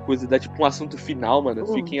alguma coisa? Dá tipo um assunto final, mano?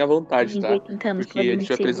 Fiquem à vontade, tá? Porque a gente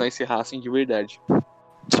vai precisar encerrar assim de verdade.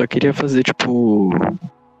 Só queria fazer, tipo...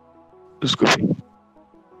 Desculpe.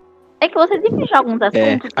 É que você sempre joga uns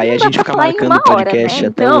assuntos. Aí a gente fica marcando o podcast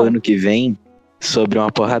até o ano que vem sobre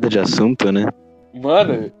uma porrada de assunto, né?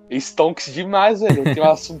 Mano, stonks demais, velho. Tem um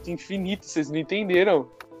assunto infinito, vocês não entenderam.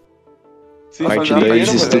 Vocês Parte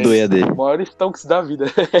 2, estudo EAD. Maiores stonks da vida.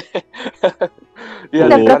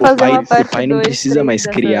 O pai não precisa mais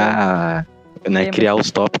criar, né, criar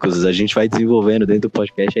os tópicos. A gente vai desenvolvendo dentro do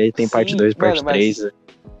podcast, aí tem parte 2, parte 3.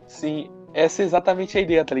 Sim, essa é exatamente a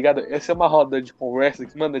ideia, tá ligado? Essa é uma roda de conversa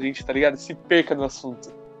que, mano, a gente, tá ligado? Se perca no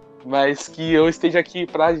assunto. Mas que eu esteja aqui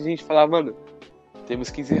pra gente falar, mano, temos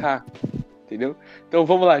que encerrar. Entendeu? Então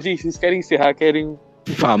vamos lá, gente. Vocês querem encerrar? Querem.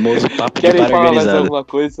 Famoso papo de querem bar falar organizado. mais alguma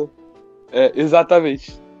coisa?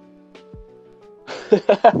 Exatamente.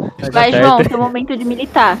 Vai, João, seu momento de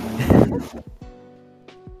militar.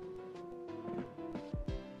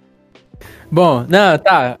 Bom, não,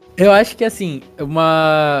 tá. Eu acho que assim,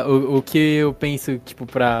 o que eu penso, tipo,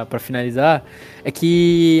 pra finalizar, é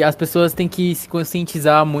que as pessoas têm que se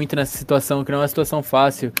conscientizar muito nessa situação, que não é uma situação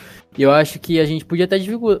fácil. E eu acho que a gente podia até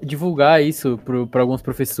divulgar isso pra alguns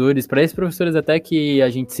professores, pra esses professores até que a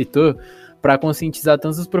gente citou, pra conscientizar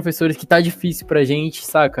tantos os professores que tá difícil pra gente,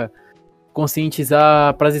 saca?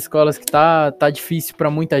 Conscientizar pras escolas que tá difícil pra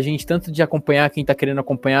muita gente, tanto de acompanhar quem tá querendo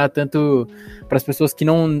acompanhar, tanto pras pessoas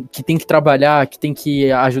que tem que trabalhar, que tem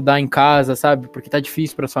que ajudar em casa, sabe? Porque tá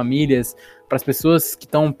difícil pras famílias, pras pessoas que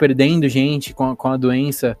estão perdendo gente com a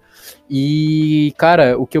doença. E,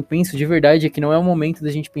 cara, o que eu penso de verdade é que não é o momento da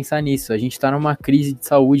gente pensar nisso. A gente tá numa crise de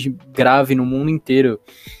saúde grave no mundo inteiro.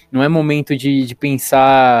 Não é momento de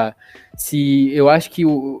pensar se... Eu acho que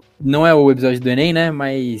não é o episódio do Enem, né?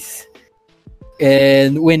 Mas...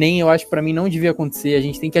 o Enem, eu acho, pra mim, não devia acontecer. A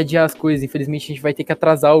gente tem que adiar as coisas. Infelizmente, a gente vai ter que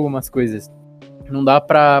atrasar algumas coisas. Não dá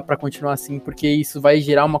pra continuar assim, porque isso vai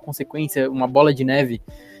gerar uma consequência, uma bola de neve,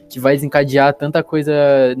 que vai desencadear tanta coisa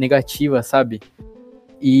negativa, sabe?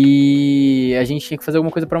 E a gente tinha que fazer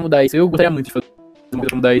alguma coisa pra mudar isso. Eu gostaria muito de fazer alguma coisa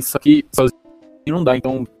pra mudar isso, só que sozinho não dá.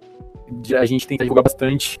 Então, a gente tenta divulgar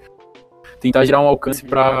bastante, tentar gerar um alcance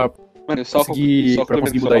pra... Mano,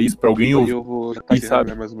 conseguir mudar isso pra alguém ouvir,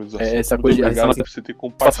 sabe? Mais ou menos essa coisa de... Obrigado por você ter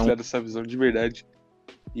compartilhado essa visão de verdade.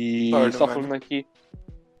 E só falando aqui,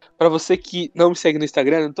 pra você que não me segue no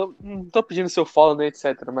Instagram, não tô pedindo seu follow, né,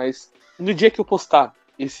 etc. Mas no dia que eu postar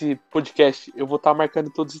esse podcast, eu vou estar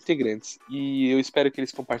marcando todos os integrantes. E eu espero que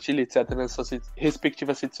eles compartilhem, etc, nas suas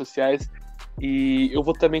respectivas redes sociais. E eu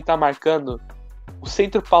vou também estar marcando o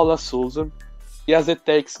Centro Paula Souza e as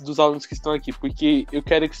ETECs dos alunos que estão aqui, porque eu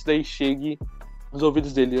quero que isso daí chegue nos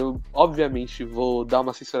ouvidos dele. Eu, obviamente, vou dar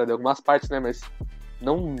uma censurada em algumas partes, né, mas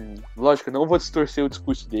lógico, eu não vou distorcer o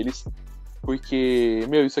discurso deles, porque,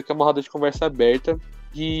 isso aqui é uma roda de conversa aberta,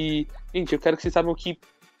 e, gente, eu quero que vocês saibam que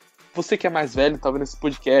você que é mais velho, tá vendo esse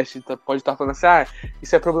podcast, pode estar falando assim,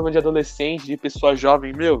 isso é problema de adolescente, de pessoa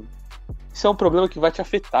jovem, meu. Isso é um problema que vai te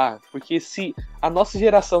afetar, porque se a nossa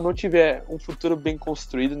geração não tiver um futuro bem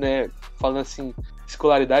construído, né, falando assim,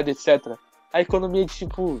 escolaridade, etc., a economia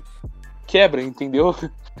tipo quebra, entendeu?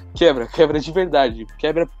 Quebra de verdade.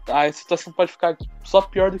 A situação pode ficar só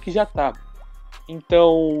pior do que já tá.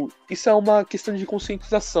 Então, isso é uma questão de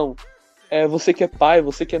conscientização. Você que é pai,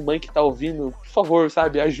 você que é mãe que tá ouvindo, por favor,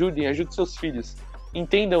 sabe, ajude seus filhos.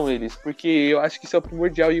 Entendam eles, porque eu acho que isso é o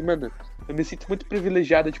primordial e, mano, eu me sinto muito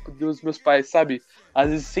privilegiado, tipo, dos meus pais, sabe? Às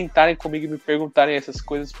vezes sentarem comigo e me perguntarem essas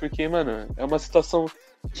coisas, porque, mano, é uma situação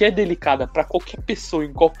que é delicada pra qualquer pessoa,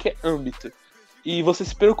 em qualquer âmbito. E você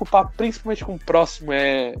se preocupar principalmente com o próximo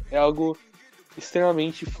é algo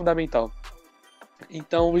extremamente fundamental.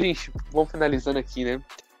 Então, gente, vamos finalizando aqui, né?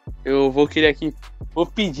 Eu vou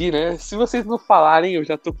pedir, né? Se vocês não falarem, eu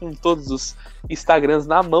já tô com todos os Instagrams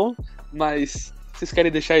na mão, mas vocês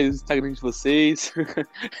querem deixar aí os Instagrams de vocês?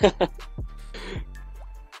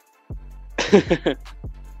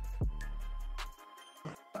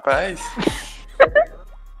 Rapaz.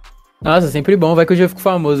 Nossa, sempre bom, vai que hoje eu fico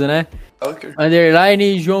famoso, né? Okay.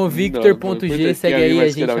 Underline joãovictor.g, segue aí a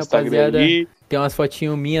gente, rapaziada. Ali. Tem umas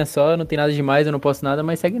fotinhas minhas só, não tem nada demais, eu não posto nada,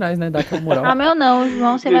 mas segue nós, né? Dá aquela moral. Ah, meu não,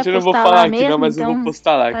 João, você Gente, vai postar lá mesmo? eu não vou falar aqui não, mas então eu vou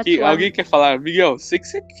postar lá. tá Aqui, suave. alguém quer falar? Miguel, sei que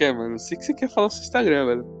você quer, mano. Sei que você quer falar no seu Instagram,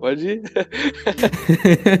 velho. Pode ir.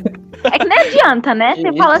 É que não adianta, né?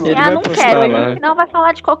 Você fala assim, Ele vai não postar quero. lá. Ele no final vai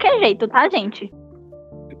falar de qualquer jeito, tá, gente?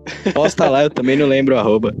 Posta lá, eu também não lembro o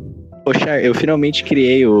arroba. Ô, Char, eu finalmente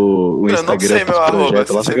criei o Eu Instagram não sei pro meu arroba, projeto,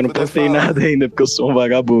 se lá, só você que eu não puder postei falar. nada ainda, porque eu sou um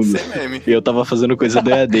vagabundo. Sem meme. E eu tava fazendo coisa do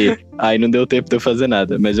EAD. Aí não deu tempo de eu fazer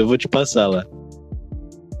nada, mas eu vou te passar lá.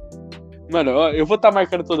 Mano, eu vou estar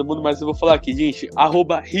marcando todo mundo, mas eu vou falar aqui, gente.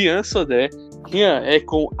 @Rian Sodré. Rian é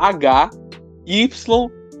com HYANN.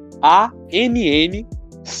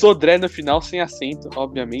 Sodré no final, sem acento,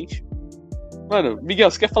 obviamente. Mano, Miguel,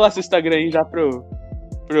 você quer falar seu Instagram aí já pro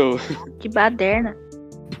Que baderna.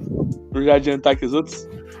 já adiantar que os outros?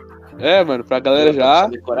 Mano, pra galera já.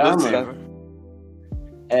 Decorar, já- mano.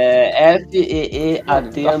 FEEAT Tá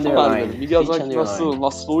falando, underline. mano. Miguelzão Fit aqui, underline.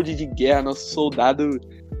 nosso soldier de guerra, nosso soldado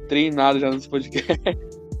treinado já nos podcasts.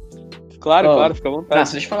 Claro, Ó, claro, fica à vontade.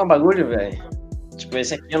 Nossa, deixa eu falar um bagulho, velho. Tipo,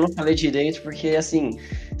 esse aqui eu não falei direito porque, assim,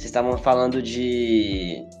 vocês estavam falando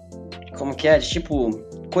de... Como que é? De, tipo,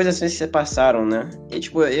 coisas assim que vocês passaram, né? E,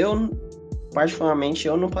 tipo, particularmente,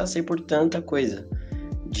 eu não passei por tanta coisa.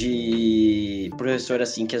 De professor,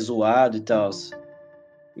 assim, que é zoado e tal.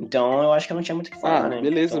 Então, eu acho que eu não tinha muito o que falar, né?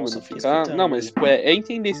 Beleza, Então, eu mano. só fiquei Tá... escutando. Não, mas tipo, é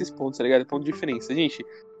entender esses pontos, tá ligado? É ponto de diferença. Gente,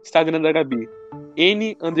 Instagram da Gabi.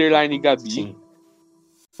 N_Gabi. Sim.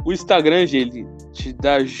 O Instagram, gente,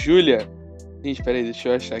 da Júlia. Gente, peraí, deixa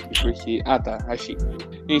eu achar aqui, porque... Ah, tá, achei.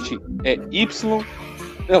 Gente, é Y...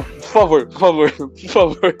 Não, por favor.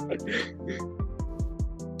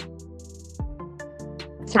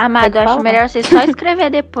 Amado, eu acho falar? melhor você só escrever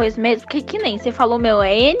depois mesmo, porque que nem você falou, meu,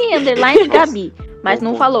 é N_Gabi, mas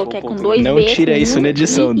não falou que é com dois Não Bs. tira com isso um na I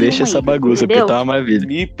edição, e deixa um essa I, bagunça, entendeu? porque tá uma maravilha.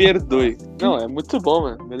 Me perdoe. Não, é muito bom,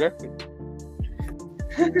 mano. Melhor coisa.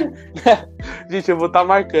 Gente, eu vou estar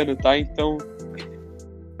marcando, tá? Então...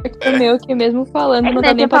 O meu que mesmo falando, É que não nem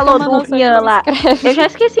dá nem você pra falou ter do uma noção de Rian como lá. escreve. Eu já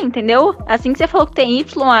esqueci, entendeu? Assim que você falou que tem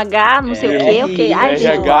YH, não sei o quê, ok. Ai,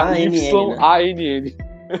 gente, RHYANN.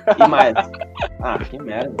 E mais. Ah, que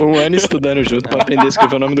merda. Um ano estudando junto pra aprender a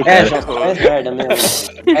escrever o nome do É, cara. já faz merda mesmo.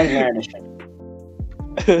 Faz merda, chefe.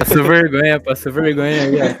 Passou vergonha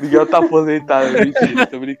aí, ó. Miguel tá aposentado, mentira,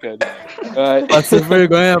 tô brincando. Passou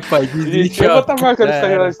vergonha, pai. Gente, eu vou estar marcando o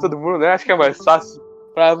Instagram de todo mundo, né? Acho que é mais fácil.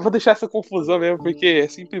 Vou deixar essa confusão mesmo, porque é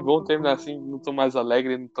sempre bom terminar assim, não tô mais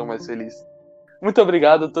alegre, não tô mais feliz. Muito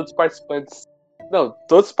obrigado a todos os participantes. Não,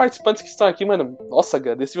 todos os participantes que estão aqui, mano, nossa,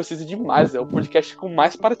 agradeço vocês demais. É o podcast com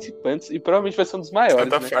mais participantes e provavelmente vai ser um dos maiores,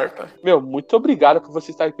 Santa né? farpa. Meu, muito obrigado por vocês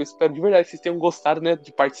estarem aqui. Eu espero de verdade que vocês tenham gostado, né,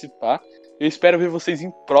 de participar. Eu espero ver vocês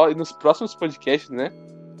nos próximos podcasts, né?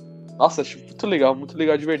 Nossa, acho muito legal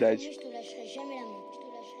de verdade.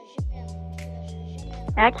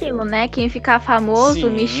 é aquilo, né? Quem ficar famoso Sim,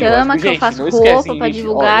 me chama, que eu gente, faço não roupa esquecem, pra gente,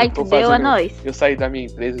 divulgar, ó, eu tô entendeu? É fazendo- nóis. Eu saí da minha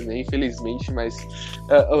empresa, né, infelizmente, mas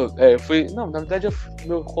não, na verdade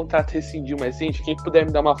meu contrato rescindiu, mas gente, quem puder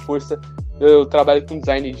me dar uma força, eu trabalho com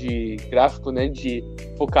design de gráfico, né,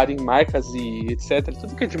 focado em marcas e etc,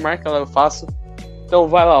 tudo que é de marca lá eu faço, então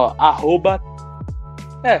vai lá, ó, @,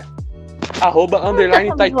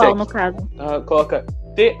 underline Visual, no Titec, caso. coloca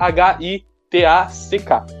THITACK,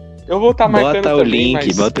 eu vou estar marcando Bota o também, link,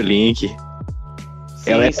 mas... bota o link.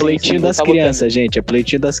 Ela é Sim, pleitinho vou das tá crianças, botando. gente. É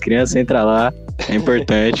pleitinho das crianças, entra lá. É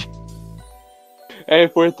importante. É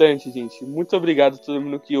importante, gente. Muito obrigado a todo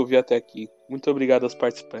mundo que ouviu até aqui. Muito obrigado aos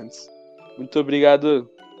participantes. Muito obrigado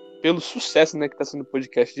pelo sucesso, né, que tá sendo o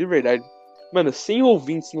podcast, de verdade. Mano, 100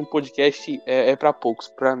 ouvintes num podcast é pra poucos,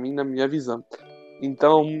 pra mim, na minha visão.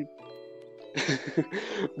 Então,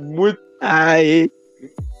 muito... Aê!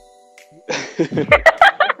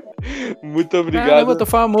 Muito obrigado. Caramba, eu tô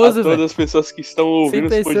famoso, a todas velho. as pessoas que estão ouvindo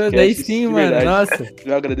 100 os pessoas, podcasts. daí sim, de mano, verdade. nossa.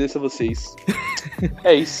 Eu agradeço a vocês.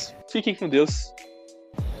 É isso. Fiquem com Deus.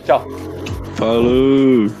 Tchau.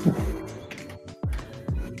 Falou!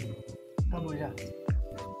 Acabou já.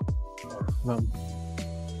 Vamos.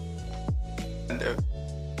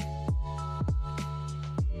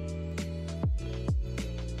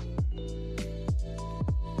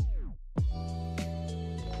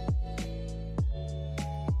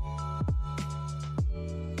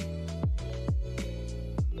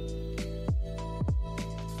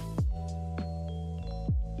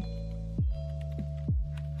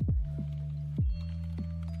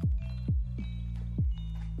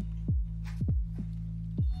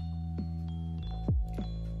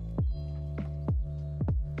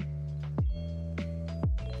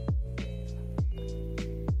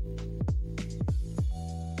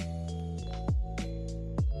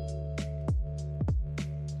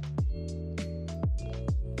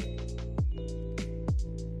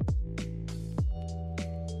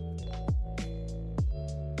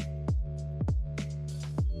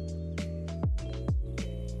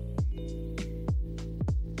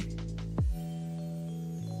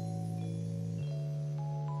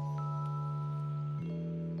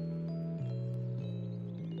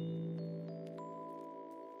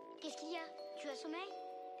 Qu'est-ce qu'il y a? Tu as sommeil?